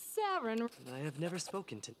 A Saren. I have never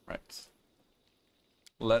spoken to. Right.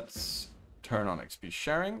 Let's turn on XP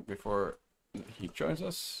sharing before he joins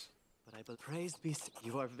us. But I praise be.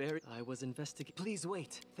 You are very. I was investigating. Please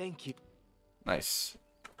wait. Thank you. Nice.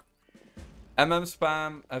 MM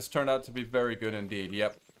spam has turned out to be very good indeed.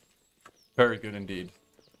 Yep. Very good indeed.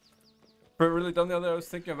 For really done the other, I was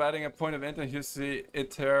thinking of adding a point of int and use the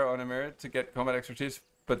it here on a mirror to get combat expertise,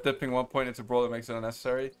 but dipping one point into brawler makes it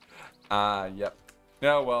unnecessary. Yep.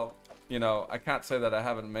 Yeah, well, you know, I can't say that I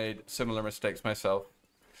haven't made similar mistakes myself.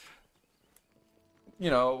 You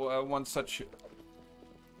know, one such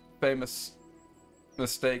famous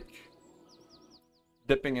mistake,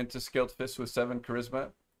 dipping into Skilled Fist with 7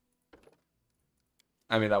 charisma.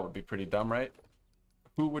 I mean, that would be pretty dumb, right?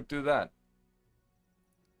 Who would do that?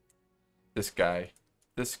 This guy.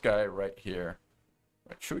 This guy right here.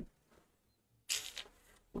 Right, should we...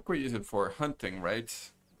 What can we use it for? Hunting,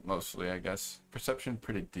 right? Mostly, I guess. Perception,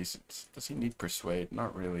 pretty decent. Does he need Persuade?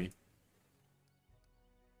 Not really.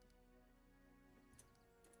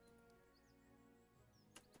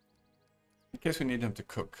 In case we need him to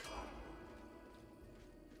cook.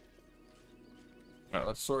 Alright,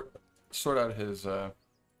 let's sort out his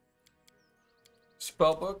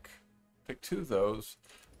spell book. Pick 2 of those.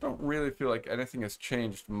 Don't really feel like anything has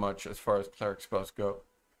changed much as far as cleric spells go.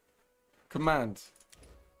 Command.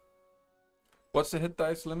 What's the hit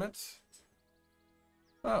dice limit?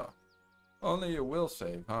 Oh. Only a will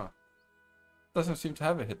save, huh? Doesn't seem to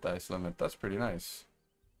have a hit dice limit. That's pretty nice.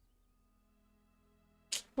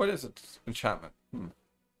 What is it? Enchantment.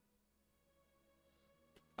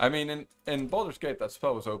 I mean, in Baldur's Gate, that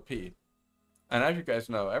spell was OP. And as you guys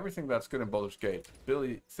know, everything that's good in Baldur's Gate,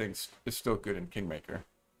 Billy thinks is still good in Kingmaker.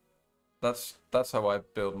 That's how I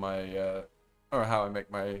build my, or how I make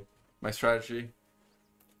my strategy.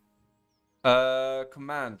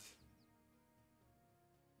 Command.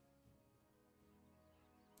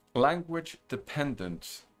 Language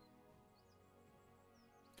dependent.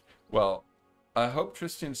 Well, I hope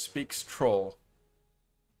Tristan speaks troll.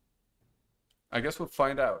 I guess we'll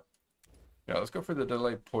find out. Yeah, let's go for the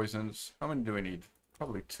delayed poisons. How many do we need?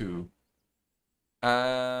 Probably 2.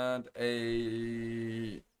 And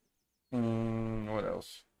a... what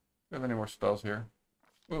else? Do we have any more spells here?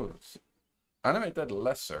 Ooh, let's animate that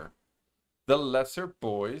lesser. The lesser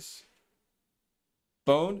boys.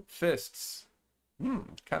 Bone fists.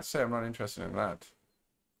 Can't say I'm not interested in that.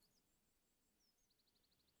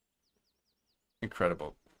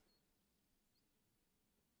 Incredible.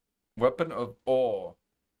 Weapon of Awe.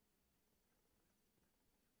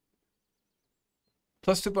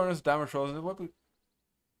 +2 bonus damage rolls. The weapon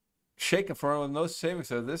shaken for with no saving,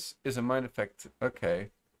 so this is a mind effect. Okay.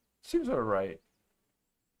 Seems alright.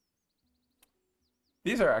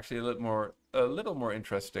 These are actually a little more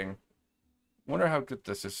interesting. Wonder how good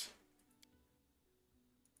this is.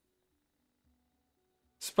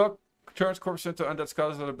 Spell turns corpses into undead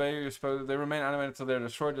skeletons that obey you. They remain animated until they're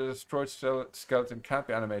destroyed. The destroyed skeleton can't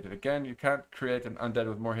be animated again. You can't create an undead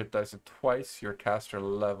with more hit dice than twice your caster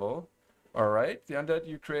level. Alright. The undead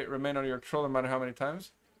you create remain under your control no matter how many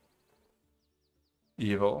times.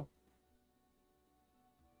 Evil.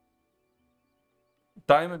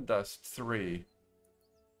 Diamond Dust 3.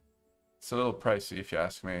 It's a little pricey if you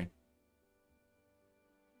ask me.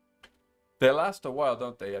 They last a while,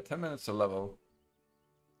 don't they? Yeah, 10 minutes a level.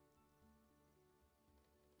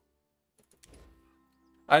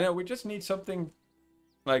 I know, we just need something,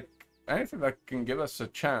 like, anything that can give us a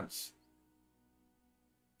chance.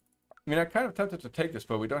 I mean, I'm kind of tempted to take this,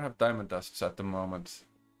 but we don't have Diamond Dusts at the moment.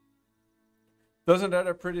 Doesn't that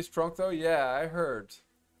are pretty strong, though? Yeah, I heard.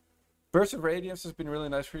 Burst of Radiance has been really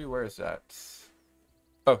nice for you. Where is that?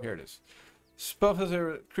 Oh, here it is. Spell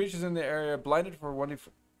creatures in the area blinded for 1d4.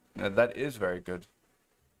 That is very good.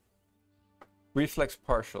 Reflex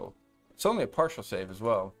partial. It's only a partial save as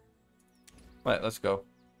well. Right, let's go.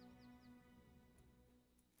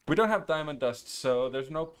 We don't have Diamond Dust, so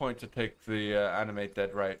there's no point to take the animate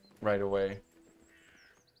dead right away.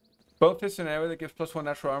 Both this and area that gives +1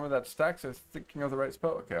 natural armor that stacks. I'm thinking of the right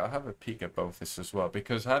spell. Okay, I'll have a peek at both this as well,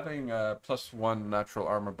 because having +1 natural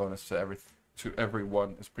armor bonus to every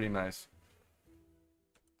one is pretty nice.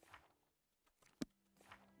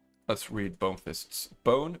 Let's read Bone Fists.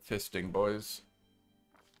 Bone Fisting, boys.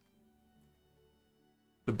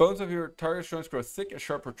 The bones of your target's joints grow thick and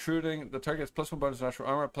sharp, protruding. The target gets +1 bonus to natural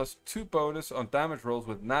armor, +2 bonus on damage rolls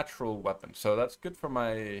with natural weapons. So that's good for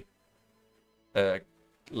my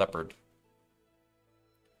leopard.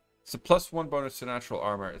 It's a +1 bonus to natural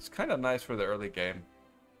armor. It's kind of nice for the early game,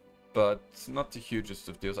 but it's not the hugest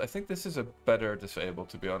of deals. I think this is a better disable,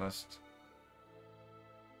 to be honest.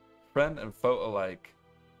 Friend and foe alike.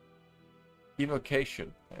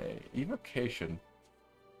 Evocation. Hey, Evocation.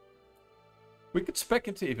 We could spec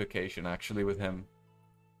into Evocation, actually, with him.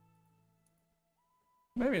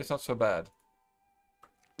 Maybe it's not so bad.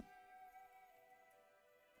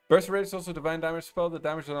 Burst Rate is also a divine damage spell. The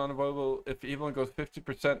damage is unavoidable if evil and goes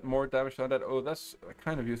 50% more damage on that. Oh, that's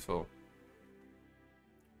kind of useful.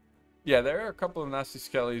 Yeah, there are a couple of nasty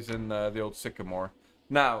skellies in the old Sycamore.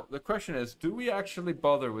 Now, the question is, do we actually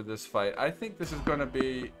bother with this fight? I think this is going to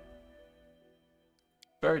be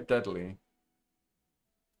very deadly.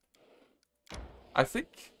 I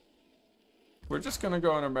think we're just going to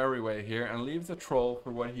go on a merry way here and leave the troll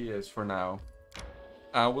for what he is for now.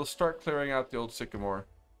 We'll start clearing out the old Sycamore.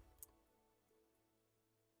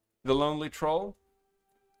 The lonely troll?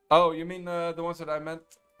 Oh, you mean the ones that I meant,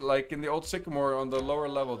 like in the old Sycamore on the lower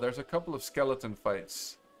level, there's a couple of skeleton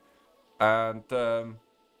fights. And the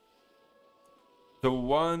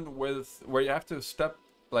one with where you have to step,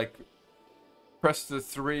 like, press the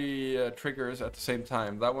 3 triggers at the same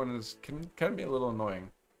time. That one is can be a little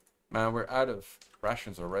annoying. Man, we're out of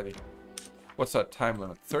rations already. What's that time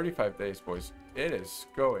limit? 35 days, boys. It is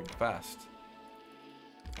going fast.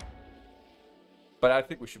 But I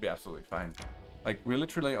think we should be absolutely fine. Like, we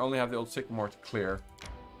literally only have the old Sycamore to clear.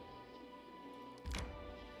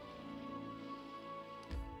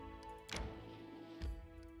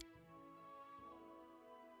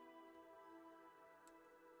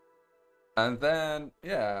 And then,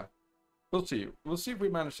 yeah, we'll see. We'll see if we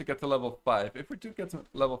manage to get to level 5. If we do get to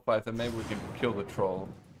level 5, then maybe we can kill the troll.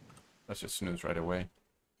 Let's just snooze right away.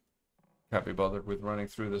 Can't be bothered with running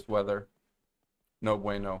through this weather. No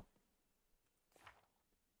bueno.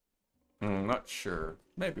 Not sure.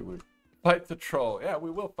 Maybe we fight the troll. Yeah,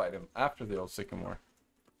 we will fight him after the old Sycamore.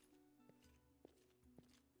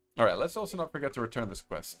 Alright, let's also not forget to return this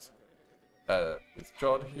quest. It's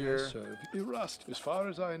Jod here. Yes, sir. You rust, as far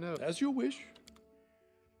as I know. As you wish.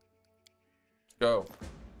 Go.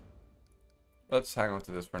 Let's hang on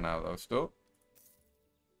to this for now, though, still.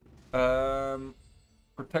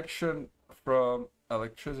 Protection from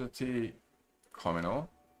electricity communal.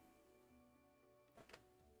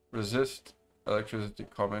 Resist electricity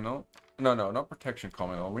communal. No, not protection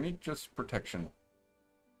communal. We need just protection.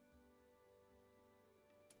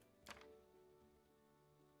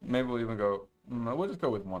 Maybe we'll even go... we'll just go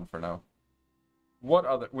with 1 for now. What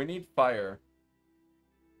other... We need fire.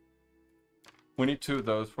 We need 2 of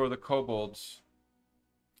those for the kobolds.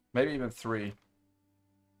 Maybe even 3.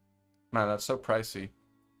 Man, that's so pricey.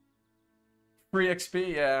 Free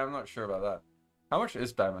XP? Yeah, I'm not sure about that. How much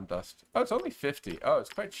is diamond dust? Oh, it's only 50. Oh, it's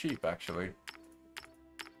quite cheap, actually.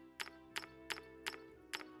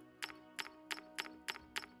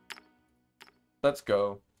 Let's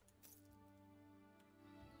go.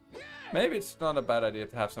 Maybe it's not a bad idea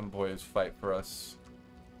to have some boys fight for us.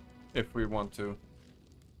 If we want to.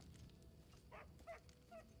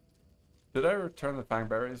 Did I return the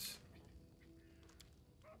fangberries?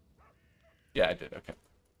 Yeah, I did. Okay.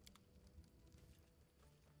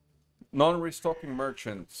 Non-restocking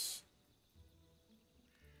merchants.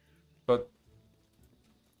 But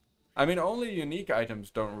I mean, only unique items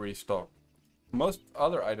don't restock. Most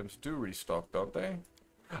other items do restock, don't they?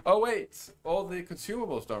 Oh wait, all the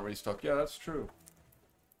consumables don't restock. Yeah, that's true.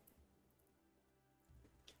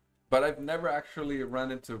 But I've never actually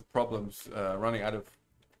run into problems running out of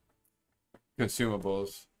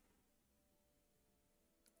consumables.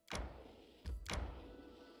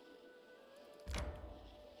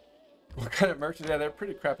 What kind of merchants? Yeah, they're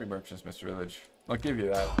pretty crappy merchants, Mr. Village. I'll give you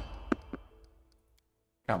that.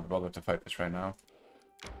 Can't be bothered to fight this right now.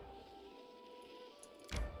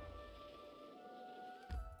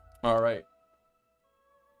 Alright.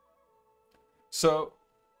 So,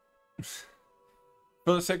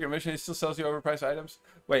 for the sake of mission, he still sells you overpriced items?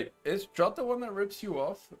 Wait, is Jot the one that rips you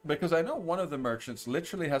off? Because I know one of the merchants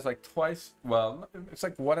literally has like twice, well, it's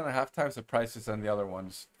like 1.5 times the prices than the other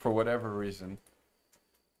ones, for whatever reason.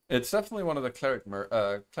 It's definitely one of the cleric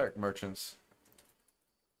merchants.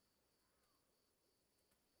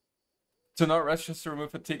 To not rest just to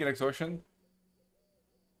remove fatigue and exhaustion?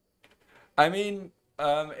 I mean,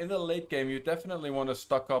 in the late game, you definitely want to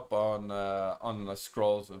stock up on the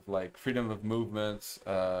scrolls of like freedom of movement,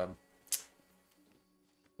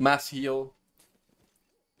 mass heal.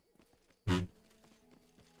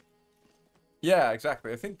 Yeah,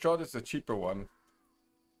 exactly. I think Jot is the cheaper one.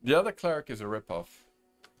 The other cleric is a ripoff.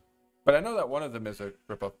 But I know that one of them is a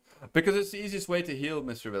ripoff. Because it's the easiest way to heal,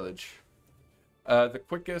 Mr. Village. The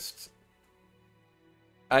quickest.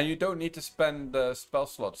 And you don't need to spend spell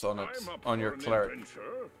slots on it, on your cleric.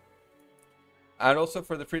 And also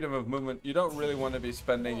for the freedom of movement, you don't really want to be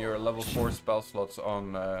spending your level 4 spell slots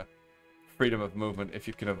on freedom of movement if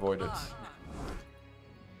you can avoid it.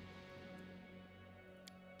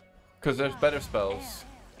 Because there's better spells.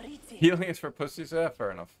 Healing is for pussies? Yeah, fair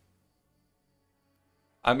enough.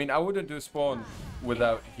 I mean, I wouldn't do spawn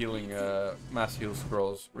without healing mass heal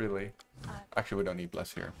scrolls, really. Actually, we don't need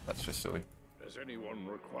bless here. That's just silly. Does anyone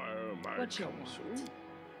require my counsel?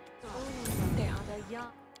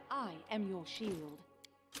 I am your shield.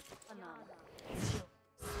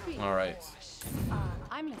 Alright.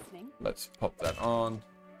 I'm listening. Let's pop that on.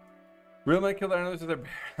 Real men kill their enemies with their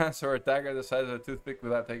bare hands or a dagger the size of a toothpick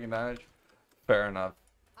without taking damage. Fair enough.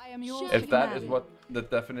 I am your If that is what the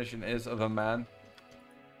definition is of a man,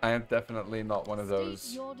 I am definitely not one of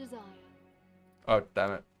those. Your desire. Oh,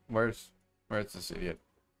 damn it. Where's this idiot?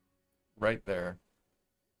 Right there.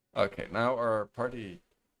 Okay, now our party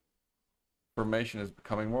formation is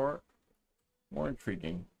becoming more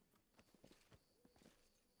intriguing.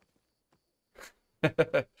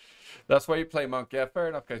 That's why you play monk. Yeah, fair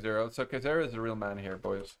enough, Kaizero. So Kaizero is a real man here,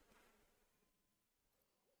 boys.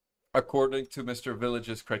 According to Mr.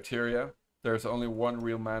 Village's criteria, there's only one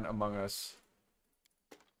real man among us.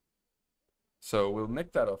 So we'll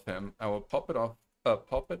nick that off him, and we'll pop it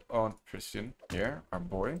on Christian here, our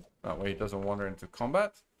boy. That way he doesn't wander into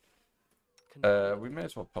combat. We may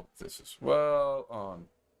as well pop this as well on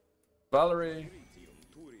Valerie.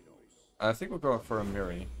 I think we're going for a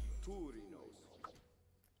Miri.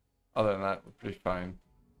 Other than that, we're pretty fine.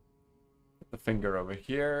 Put the finger over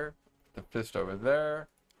here, the fist over there.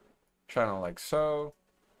 Channel like so.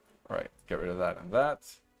 Alright, get rid of that and that.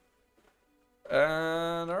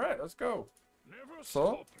 And alright, let's go.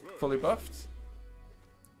 So, fully buffed.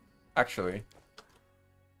 Actually,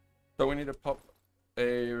 so we need to pop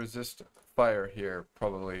a resist fire here,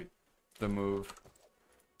 probably the move.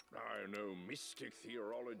 I know mystic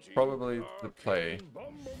theology. Probably the play.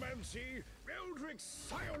 Bombomancy, Eldritch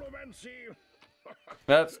Sciomancy.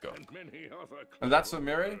 Let's go. And many other And that's a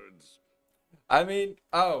Miri? words. I mean,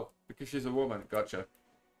 oh, because she's a woman. Gotcha.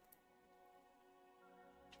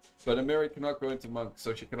 But a Miri cannot go into monk,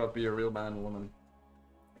 so she cannot be a real man woman.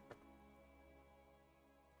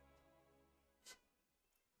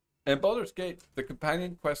 In Baldur's Gate, the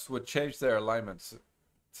companion quests would change their alignments.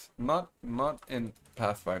 Not in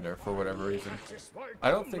Pathfinder for whatever reason.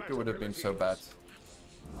 I don't think it would have been so bad.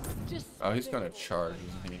 Oh, he's gonna charge,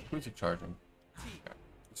 isn't he? Who's he charging? Yeah,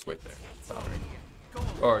 just wait there. Valerie.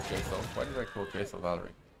 Or Jaethal. Why did I call Jaethal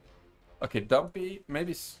Valerie? Okay, Dumpy,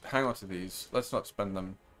 maybe hang on to these. Let's not spend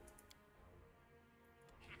them.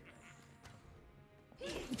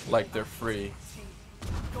 Like they're free.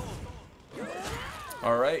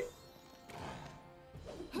 Alright.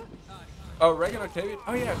 Oh, Reg and Octavian?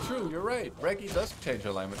 Oh yeah, true, you're right. Reggie does change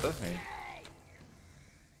alignment, doesn't he?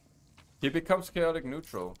 He becomes chaotic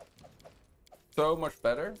neutral. So much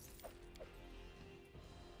better.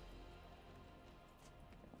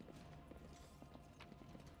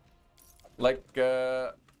 Like,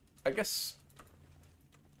 I guess...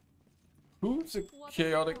 Who's a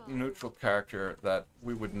chaotic neutral character that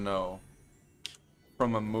we would know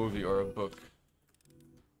from a movie or a book?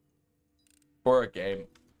 Or a game?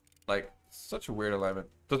 Like, such a weird alignment.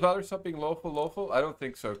 Does Valerie stop being lawful? I don't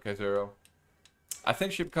think so, K0. I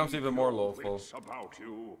think she becomes even more lawful. About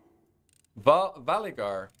you.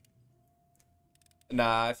 Valigar.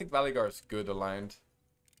 Nah, I think Valigar is good aligned.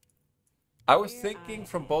 I was thinking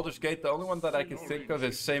from Baldur's Gate, the only one that I can think of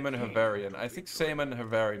is Saemon Havarian. I think Saemon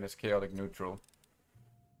Havarian is chaotic neutral.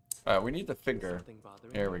 We need the finger.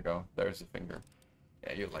 Here we go. There's the finger.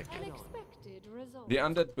 Yeah, you like it. Unexpected result. The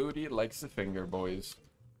undead booty likes the finger, boys.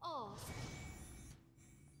 Ask.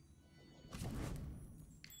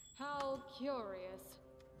 How curious.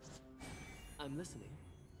 I'm listening.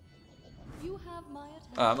 You have my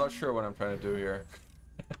attention. I'm not sure what I'm trying to do here.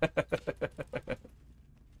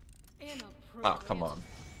 Oh, come on.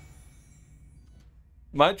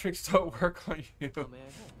 My tricks don't work on you. How may I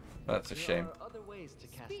help? That's a shame. There are other ways to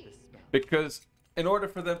cast this spell. Because in order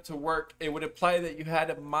for them to work, it would imply that you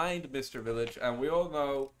had a mind, Mr. Village, and we all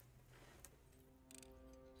know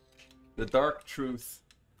the dark truth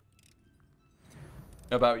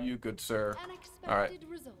about you, good sir. Alright,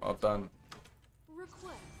 well done.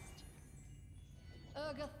 Request.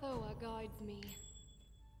 Urgathoa guides me.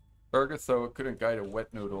 Urgathoa couldn't guide a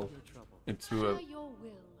wet noodle No trouble. into a Share your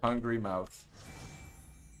will. hungry mouth.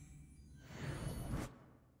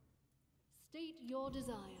 State your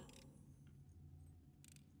desire.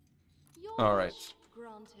 Your Alright. wish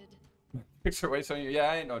granted. Picture waits on you. Yeah,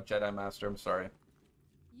 I ain't no Jedi Master, I'm sorry.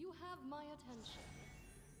 You have my attention.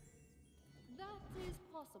 That is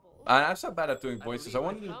possible. I'm so bad at doing voices. I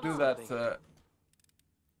wanted to do that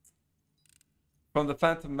from the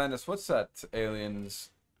Phantom Menace. What's that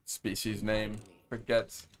alien's species name?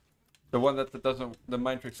 Forget. The one that the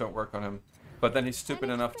mind tricks don't work on him. But then he's stupid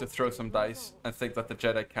enough to throw some dice and think that the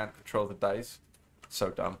Jedi can't control the dice. So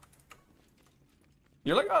dumb.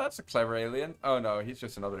 You're like, oh, that's a clever alien. Oh no, he's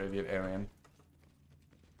just another idiot alien.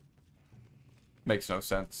 Makes no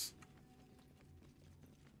sense.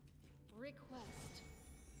 Request.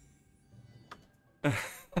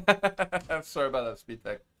 I'm sorry about that, speed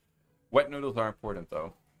tech. Wet noodles are important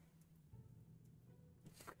though.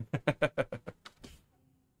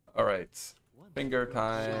 Alright. Finger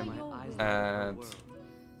time. And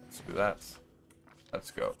let's do that.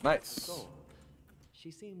 Let's go. Nice. So,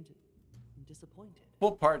 she seemed disappointed.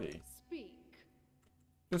 Full party. Speak.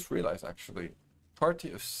 Just realized actually.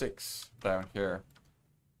 Party of 6 down here.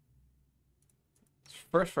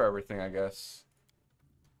 First for everything, I guess.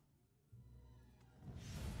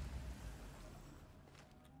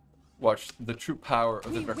 Watch the true power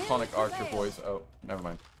of the draconic archer, boys. Oh, never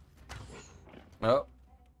mind. Oh.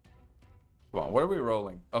 Come on, what are we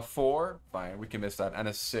rolling? A 4? Fine, we can miss that. And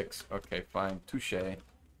a 6. Okay, fine. Touche.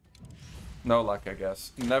 No luck, I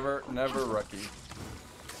guess. Never rucky.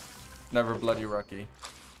 Never bloody rucky.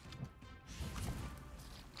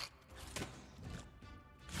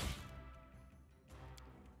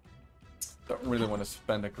 Don't really want to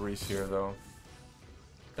spend a grease here, though.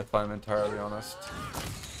 If I'm entirely honest.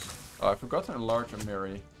 Oh, I forgot to enlarge a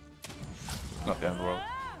Miri. Not the end of the world.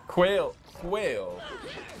 Quail! Quail!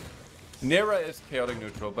 Nira is chaotic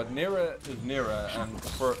neutral, but Nira is Nira, and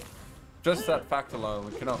for just that fact alone,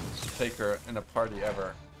 we cannot take her in a party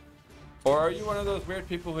ever. Or are you one of those weird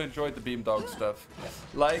people who enjoyed the Beamdog stuff?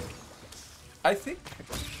 Like, I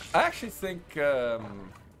actually think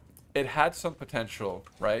it had some potential,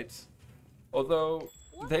 right? Although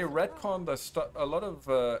they retconned a lot of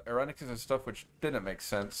Eranics and stuff which didn't make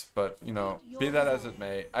sense, but you know, be that as it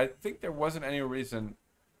may, I think there wasn't any reason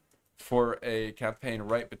for a campaign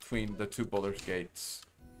right between the two Baldur's Gates.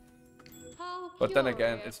 How But then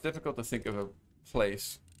again, curious. it's difficult to think of a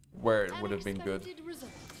place where it would have been good. Unexpected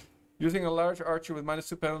result. Using a large archer with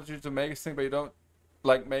 -2 penalty to Magus thing, but you don't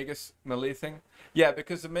like Magus melee thing? Yeah,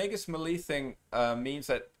 because the Magus melee thing means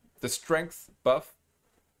that the strength buff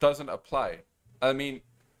doesn't apply. I mean,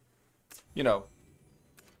 you know,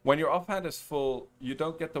 when your offhand is full, you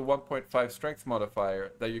don't get the 1.5 strength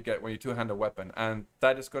modifier that you get when you two-hand a weapon, and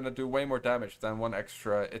that is going to do way more damage than one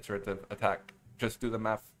extra iterative attack. Just do the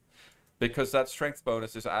math. because that strength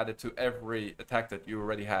bonus is added to every attack that you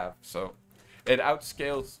already have. So it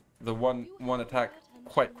outscales the one attack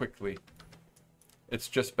quite quickly. It's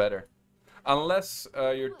just better. Unless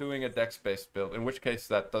you're doing a dex-based build, in which case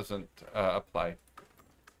that doesn't apply.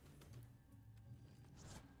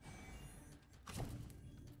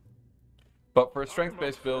 But for a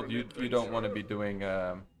strength-based build, you don't want to be doing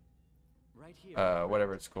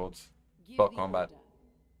whatever it's called, spell combat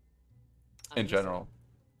in general.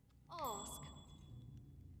 Ask.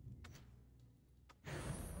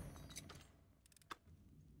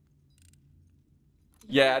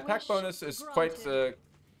 Yeah, attack bonus is quite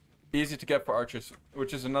easy to get for archers,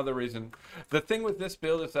 which is another reason. The thing with this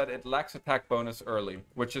build is that it lacks attack bonus early,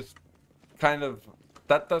 which is kind of,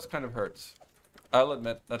 that does kind of hurts. I'll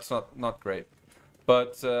admit that's not great.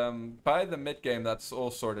 But by the mid game, that's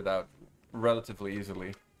all sorted out relatively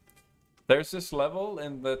easily. There's this level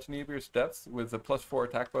in the Tenebrous Depths with the +4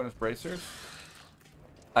 attack bonus bracers.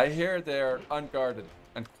 I hear they're unguarded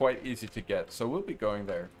and quite easy to get, so we'll be going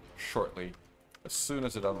there shortly, as soon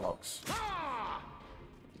as it unlocks.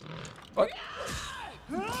 What?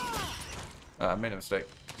 I made a mistake.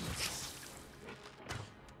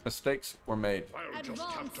 Mistakes were made. I'll just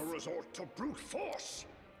have to resort to brute force.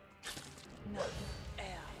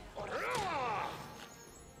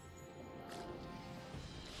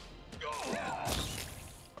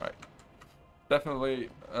 Alright. Definitely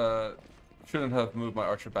shouldn't have moved my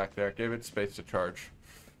archer back there. Gave it space to charge.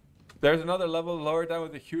 There's another level lower down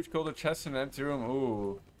with a huge golden chest and an empty room.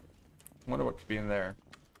 Ooh. Wonder what could be in there.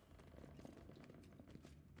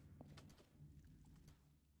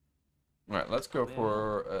 Alright, let's go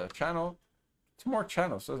for a channel. 2 more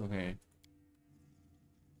channels, doesn't he?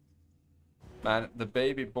 Man, the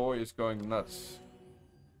baby boy is going nuts.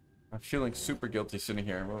 I'm feeling super guilty sitting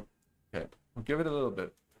here. Well, okay, we'll give it a little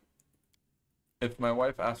bit. If my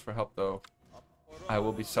wife asks for help, though, I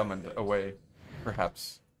will be summoned away,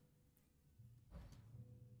 perhaps.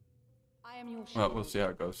 I am your Well, we'll see how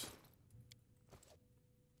it goes.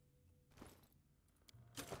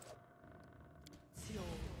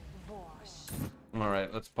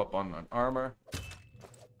 Alright, let's pop on an armor.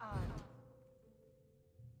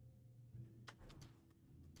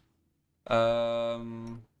 Throw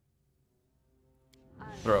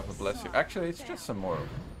up a bless you. Actually, it's just some more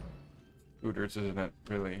scooters, isn't it?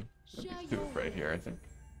 Really? Don't be too afraid here, I think.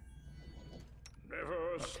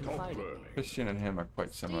 Never stop learning. Christian and him are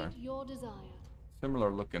quite similar. State your desire.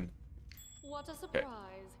 Similar looking. What a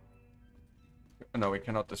surprise. No, we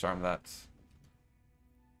cannot disarm that.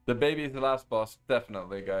 The baby is the last boss,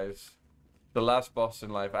 definitely, guys. The last boss in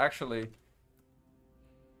life. Actually,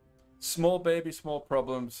 small baby, small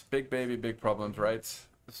problems. Big baby, big problems, right?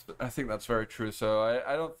 I think that's very true. So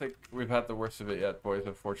I don't think we've had the worst of it yet, boys,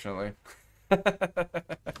 unfortunately.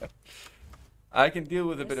 I can deal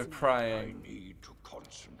with a bit of I crying. need to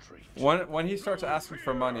concentrate. When he starts asking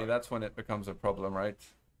for money, that's when it becomes a problem, right?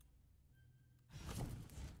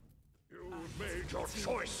 You've made your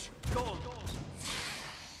choice.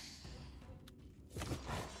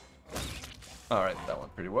 Alright, that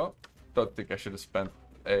went pretty well. Don't think I should have spent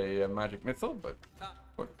a magic missile, but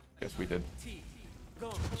well, guess we did.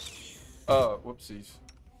 Oh, whoopsies.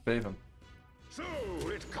 Save him. So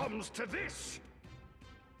it comes to this.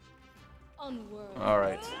 Unworthy.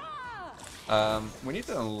 Alright. We need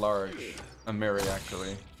to enlarge Amiri,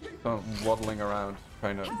 actually. Don't waddling around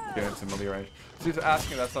trying to get into melee range. If he's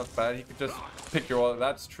asking, that's not bad. He could just pick your wallet.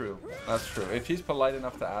 That's true. That's true. If he's polite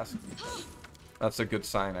enough to ask, that's a good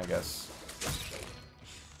sign, I guess.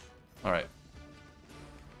 Alright.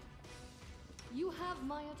 You have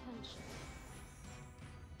my attention.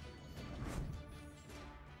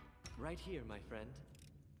 Right here, my friend.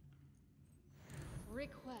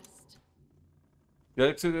 Request. Get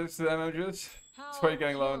it to the emojis? That's why you're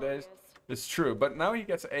getting low on days. It's true, but now he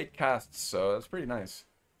gets 8 casts, so that's pretty nice.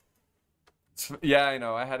 Yeah, I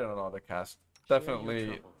know. I had it on all the casts.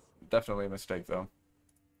 Definitely a mistake, though.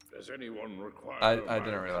 Does anyone require I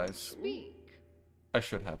didn't realize. Speak. I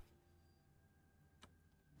should have.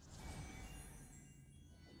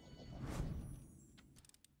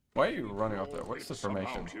 Why are you running off there? What's the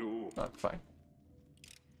formation? Oh, fine.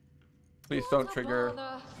 Please don't trigger.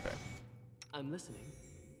 Okay. I'm listening.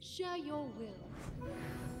 Share your will.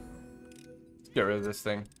 Let's get rid of this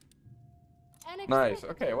thing. Nice.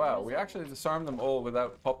 Okay, wow. We actually disarmed them all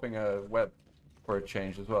without popping a web for a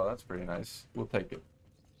change as well. That's pretty nice. We'll take it.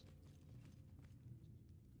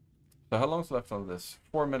 So how long's left on this?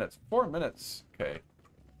 4 minutes. 4 minutes. Okay.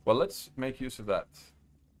 Well, let's make use of that.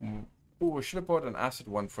 Ooh, we should have bought an acid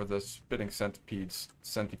one for the spitting centipads.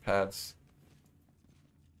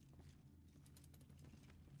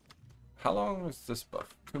 How long is this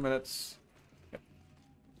buff? 2 minutes. Yep.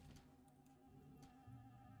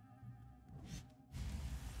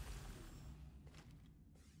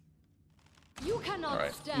 You cannot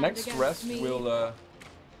Alright. stand Next against rest me. will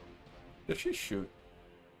did she shoot?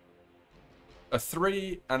 A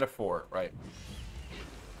 3 and a 4, right.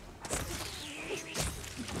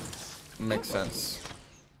 Makes sense.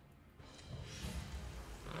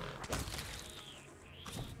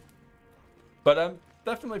 But I'm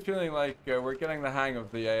definitely feeling like we're getting the hang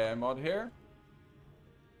of the AI mod here.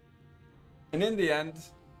 And in the end,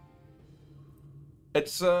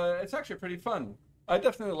 it's actually pretty fun. I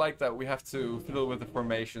definitely like that we have to fiddle with the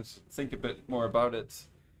formations, think a bit more about it.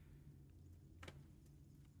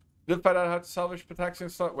 Did find out how to salvage Pataxian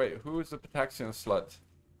slut? Wait, who is the Pataxian slut?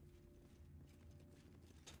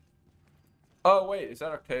 Oh wait, is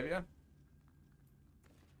that Octavia?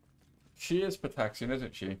 She is Pataxian,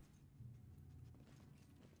 isn't she?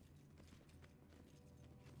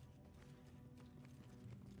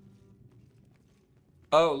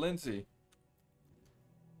 Oh, Lindsay.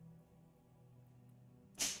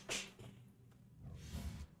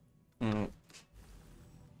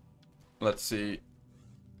 Let's see.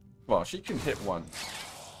 Well, she can hit one.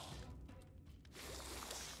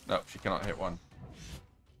 No, she cannot hit one.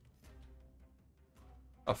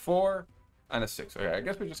 A 4 and a 6. Okay, I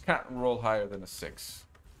guess we just can't roll higher than a 6.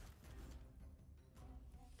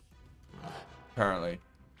 Apparently.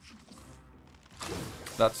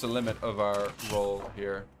 That's the limit of our roll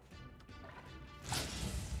here.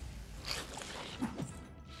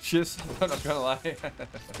 Just, I'm not gonna lie.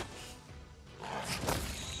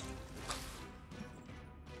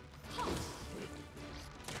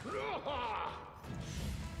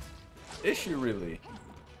 Is she really?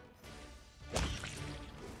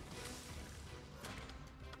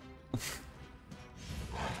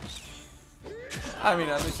 I mean,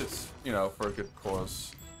 at least it's, you know, for a good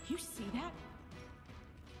cause. You see that?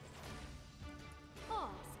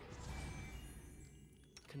 Ask.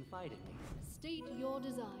 Confide in me. State your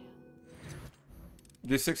desire.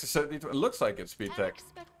 D6 is 72. It looks like it's speed An tech.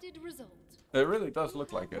 expected result. It really does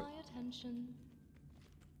look like it. My attention.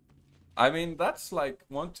 I mean, that's like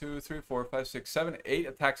 1, 2, 3, 4, 5, 6, 7, 8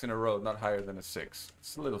 attacks in a row, not higher than a 6.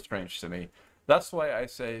 It's a little strange to me. That's why I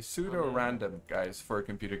say pseudo-random, guys, for a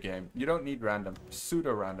computer game. You don't need random.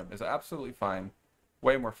 Pseudo-random is absolutely fine.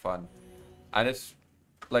 Way more fun. And it's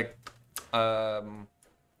like,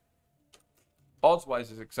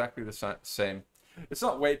 odds-wise is exactly the same. It's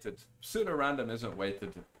not weighted. Pseudo-random isn't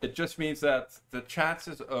weighted. It just means that the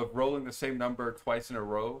chances of rolling the same number twice in a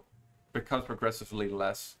row becomes progressively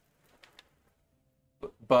less.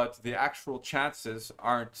 But the actual chances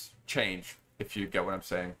aren't changed, if you get what I'm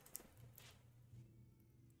saying.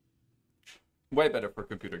 Way better for a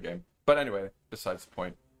computer game. But anyway, besides the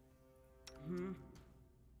point. I'm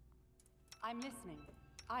listening.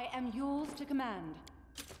 I am yours to command.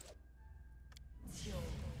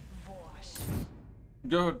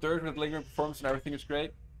 Go dirt with lingering performance and everything is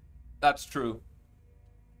great. That's true.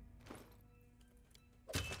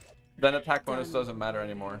 Then attack bonus doesn't matter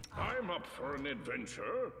anymore. I'm up for an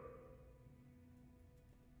adventure.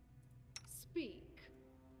 Speak.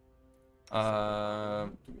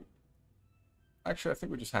 Actually, I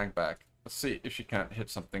think we just hang back. Let's see if she can't hit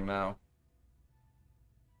something now.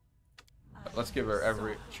 Let's give her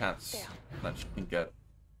every chance that she can get.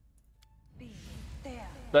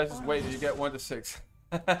 That's just wait, you get 1 to 6.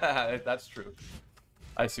 That's true.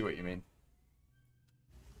 I see what you mean.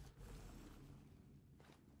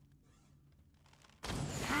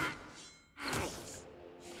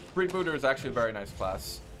 Freebooter is actually a very nice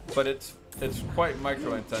class, but it's quite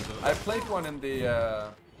micro intensive. I played one in the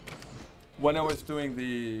when I was doing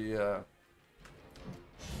the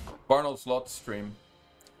Barnold's Lot stream.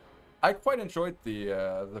 I quite enjoyed the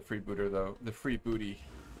freebooter though, the free booty.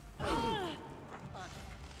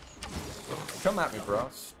 Come at me, bro,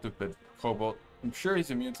 stupid kobold. I'm sure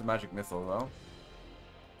he's immune to magic missile though.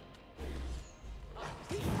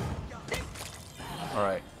 All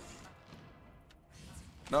right.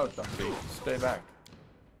 No, Dumpy, stay back.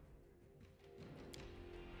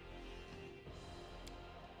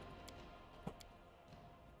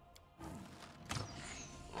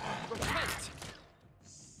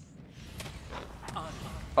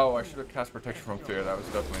 Oh, I should have cast Protection from Fear. That was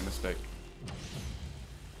definitely a mistake.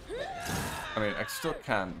 I mean, I still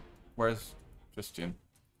can. Where's Christian?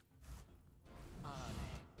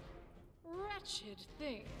 Wretched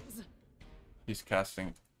things. He's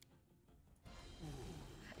casting.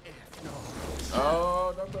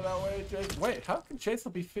 Oh, don't go that way, Jason. Wait, how can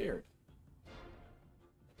Jason be feared?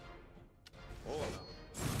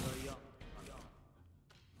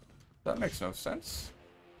 That makes no sense.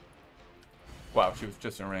 Wow, she was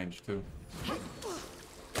just in range too.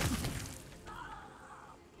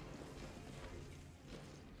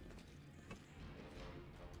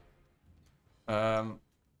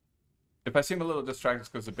 If I seem a little distracted, it's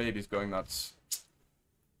because the baby's going nuts.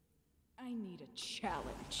 I need a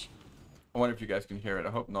challenge. I wonder if you guys can hear it.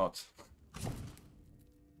 I hope not.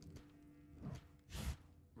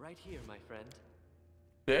 Right here, my friend.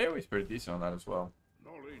 The AoE's pretty decent on that as well.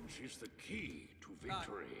 Knowledge is the key to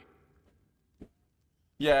victory.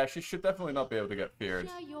 Yeah, she should definitely not be able to get feared.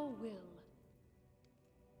 Share your will.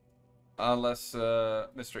 Unless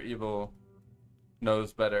Mr. Evil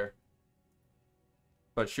knows better.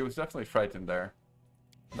 But she was definitely frightened there.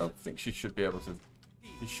 I don't think she should be able to.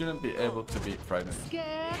 She shouldn't be able to be frightened.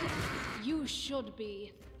 Scared? You should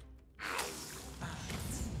be.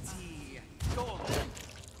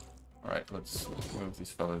 Alright, let's move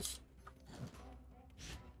these fellas.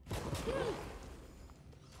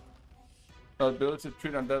 The ability to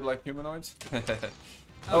treat undead like humanoids?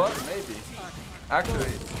 Oh, well, maybe.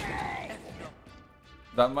 Actually,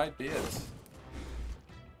 that might be it.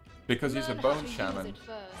 Because he's a Learn how bone to use shaman. it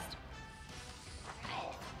first.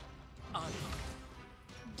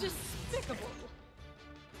 Despicable.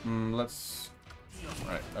 Let's...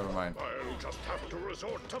 Alright, never mind. I'll just have to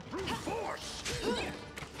resort to brute force.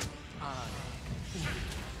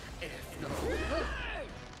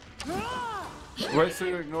 Wait, so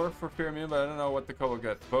you ignore for fear immune, but I don't know what the code will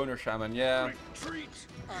get. Boner shaman, yeah. Retreat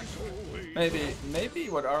is Maybe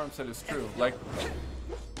what Aram said is true. Like,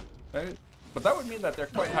 maybe, but that would mean that they're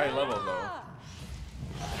quite high level, though.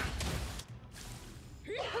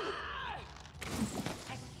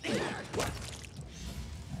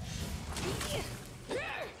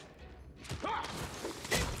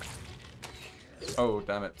 Oh,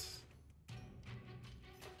 damn it.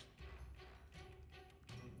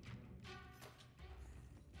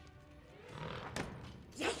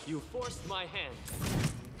 You forced my hand.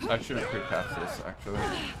 I should have pre-cast this, actually.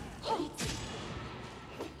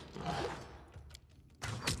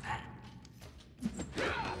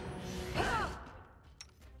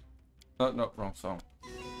 No, no, wrong song.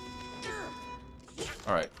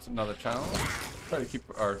 Alright, it's another challenge. Try to keep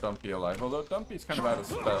our Dumpy alive. Although Dumpy's kind of out of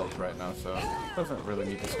spells right now, so he doesn't really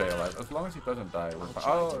need to stay alive. As long as he doesn't die, we're fine.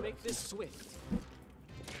 Try Oh, to make this swift.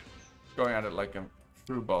 going at it like a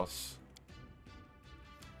true boss.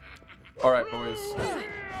 Alright, boys.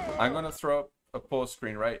 I'm gonna throw up a pause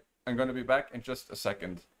screen, right? I'm gonna be back in just a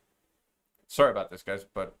second. Sorry about this, guys,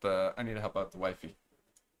 but I need to help out the wifey.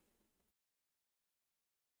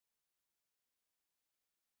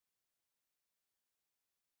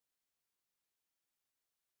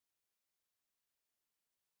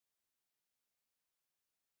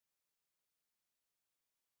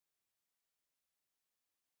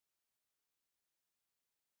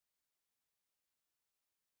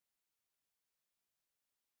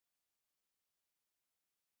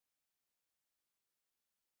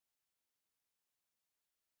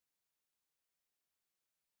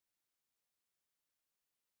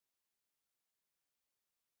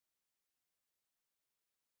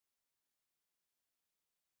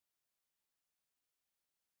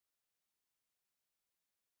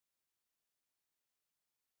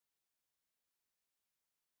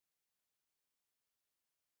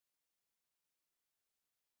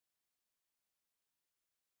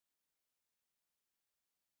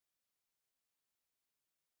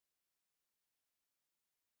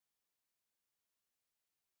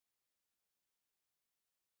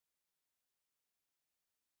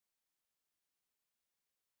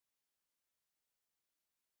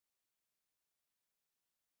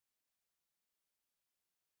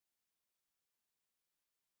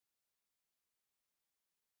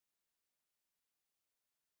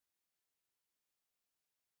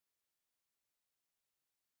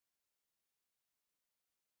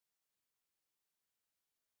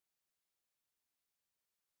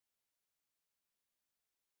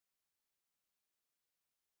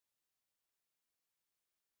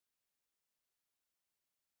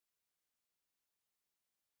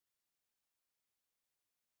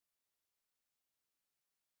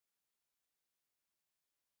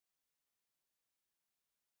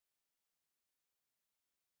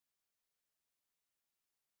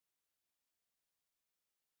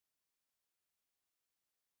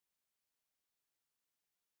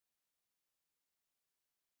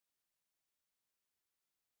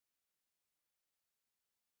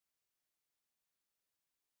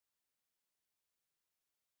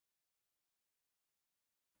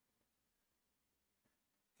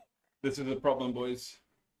 This is the problem, boys.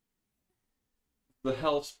 The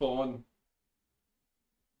hell spawn.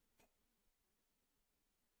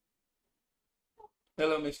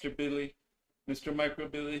 Hello, Mr. Billy. Mr. Micro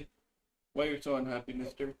Billy. Why are you so unhappy,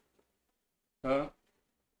 mister? Huh?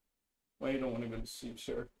 Why you don't want to go to sleep,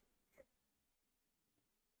 sir?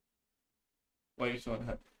 Why are you so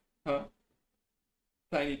unhappy? Huh?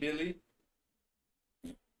 Tiny Billy?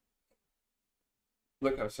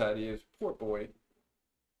 Look how sad he is. Poor boy.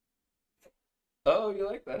 Oh, you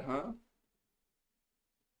like that, huh?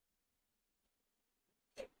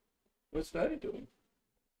 What's Daddy doing?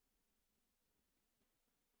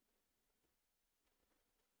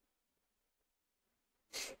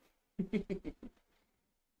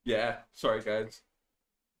 Yeah, sorry guys.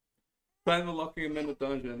 Time to locking him in the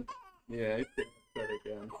dungeon. Yeah, he's getting upset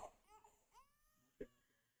again.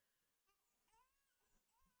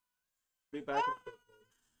 Be back.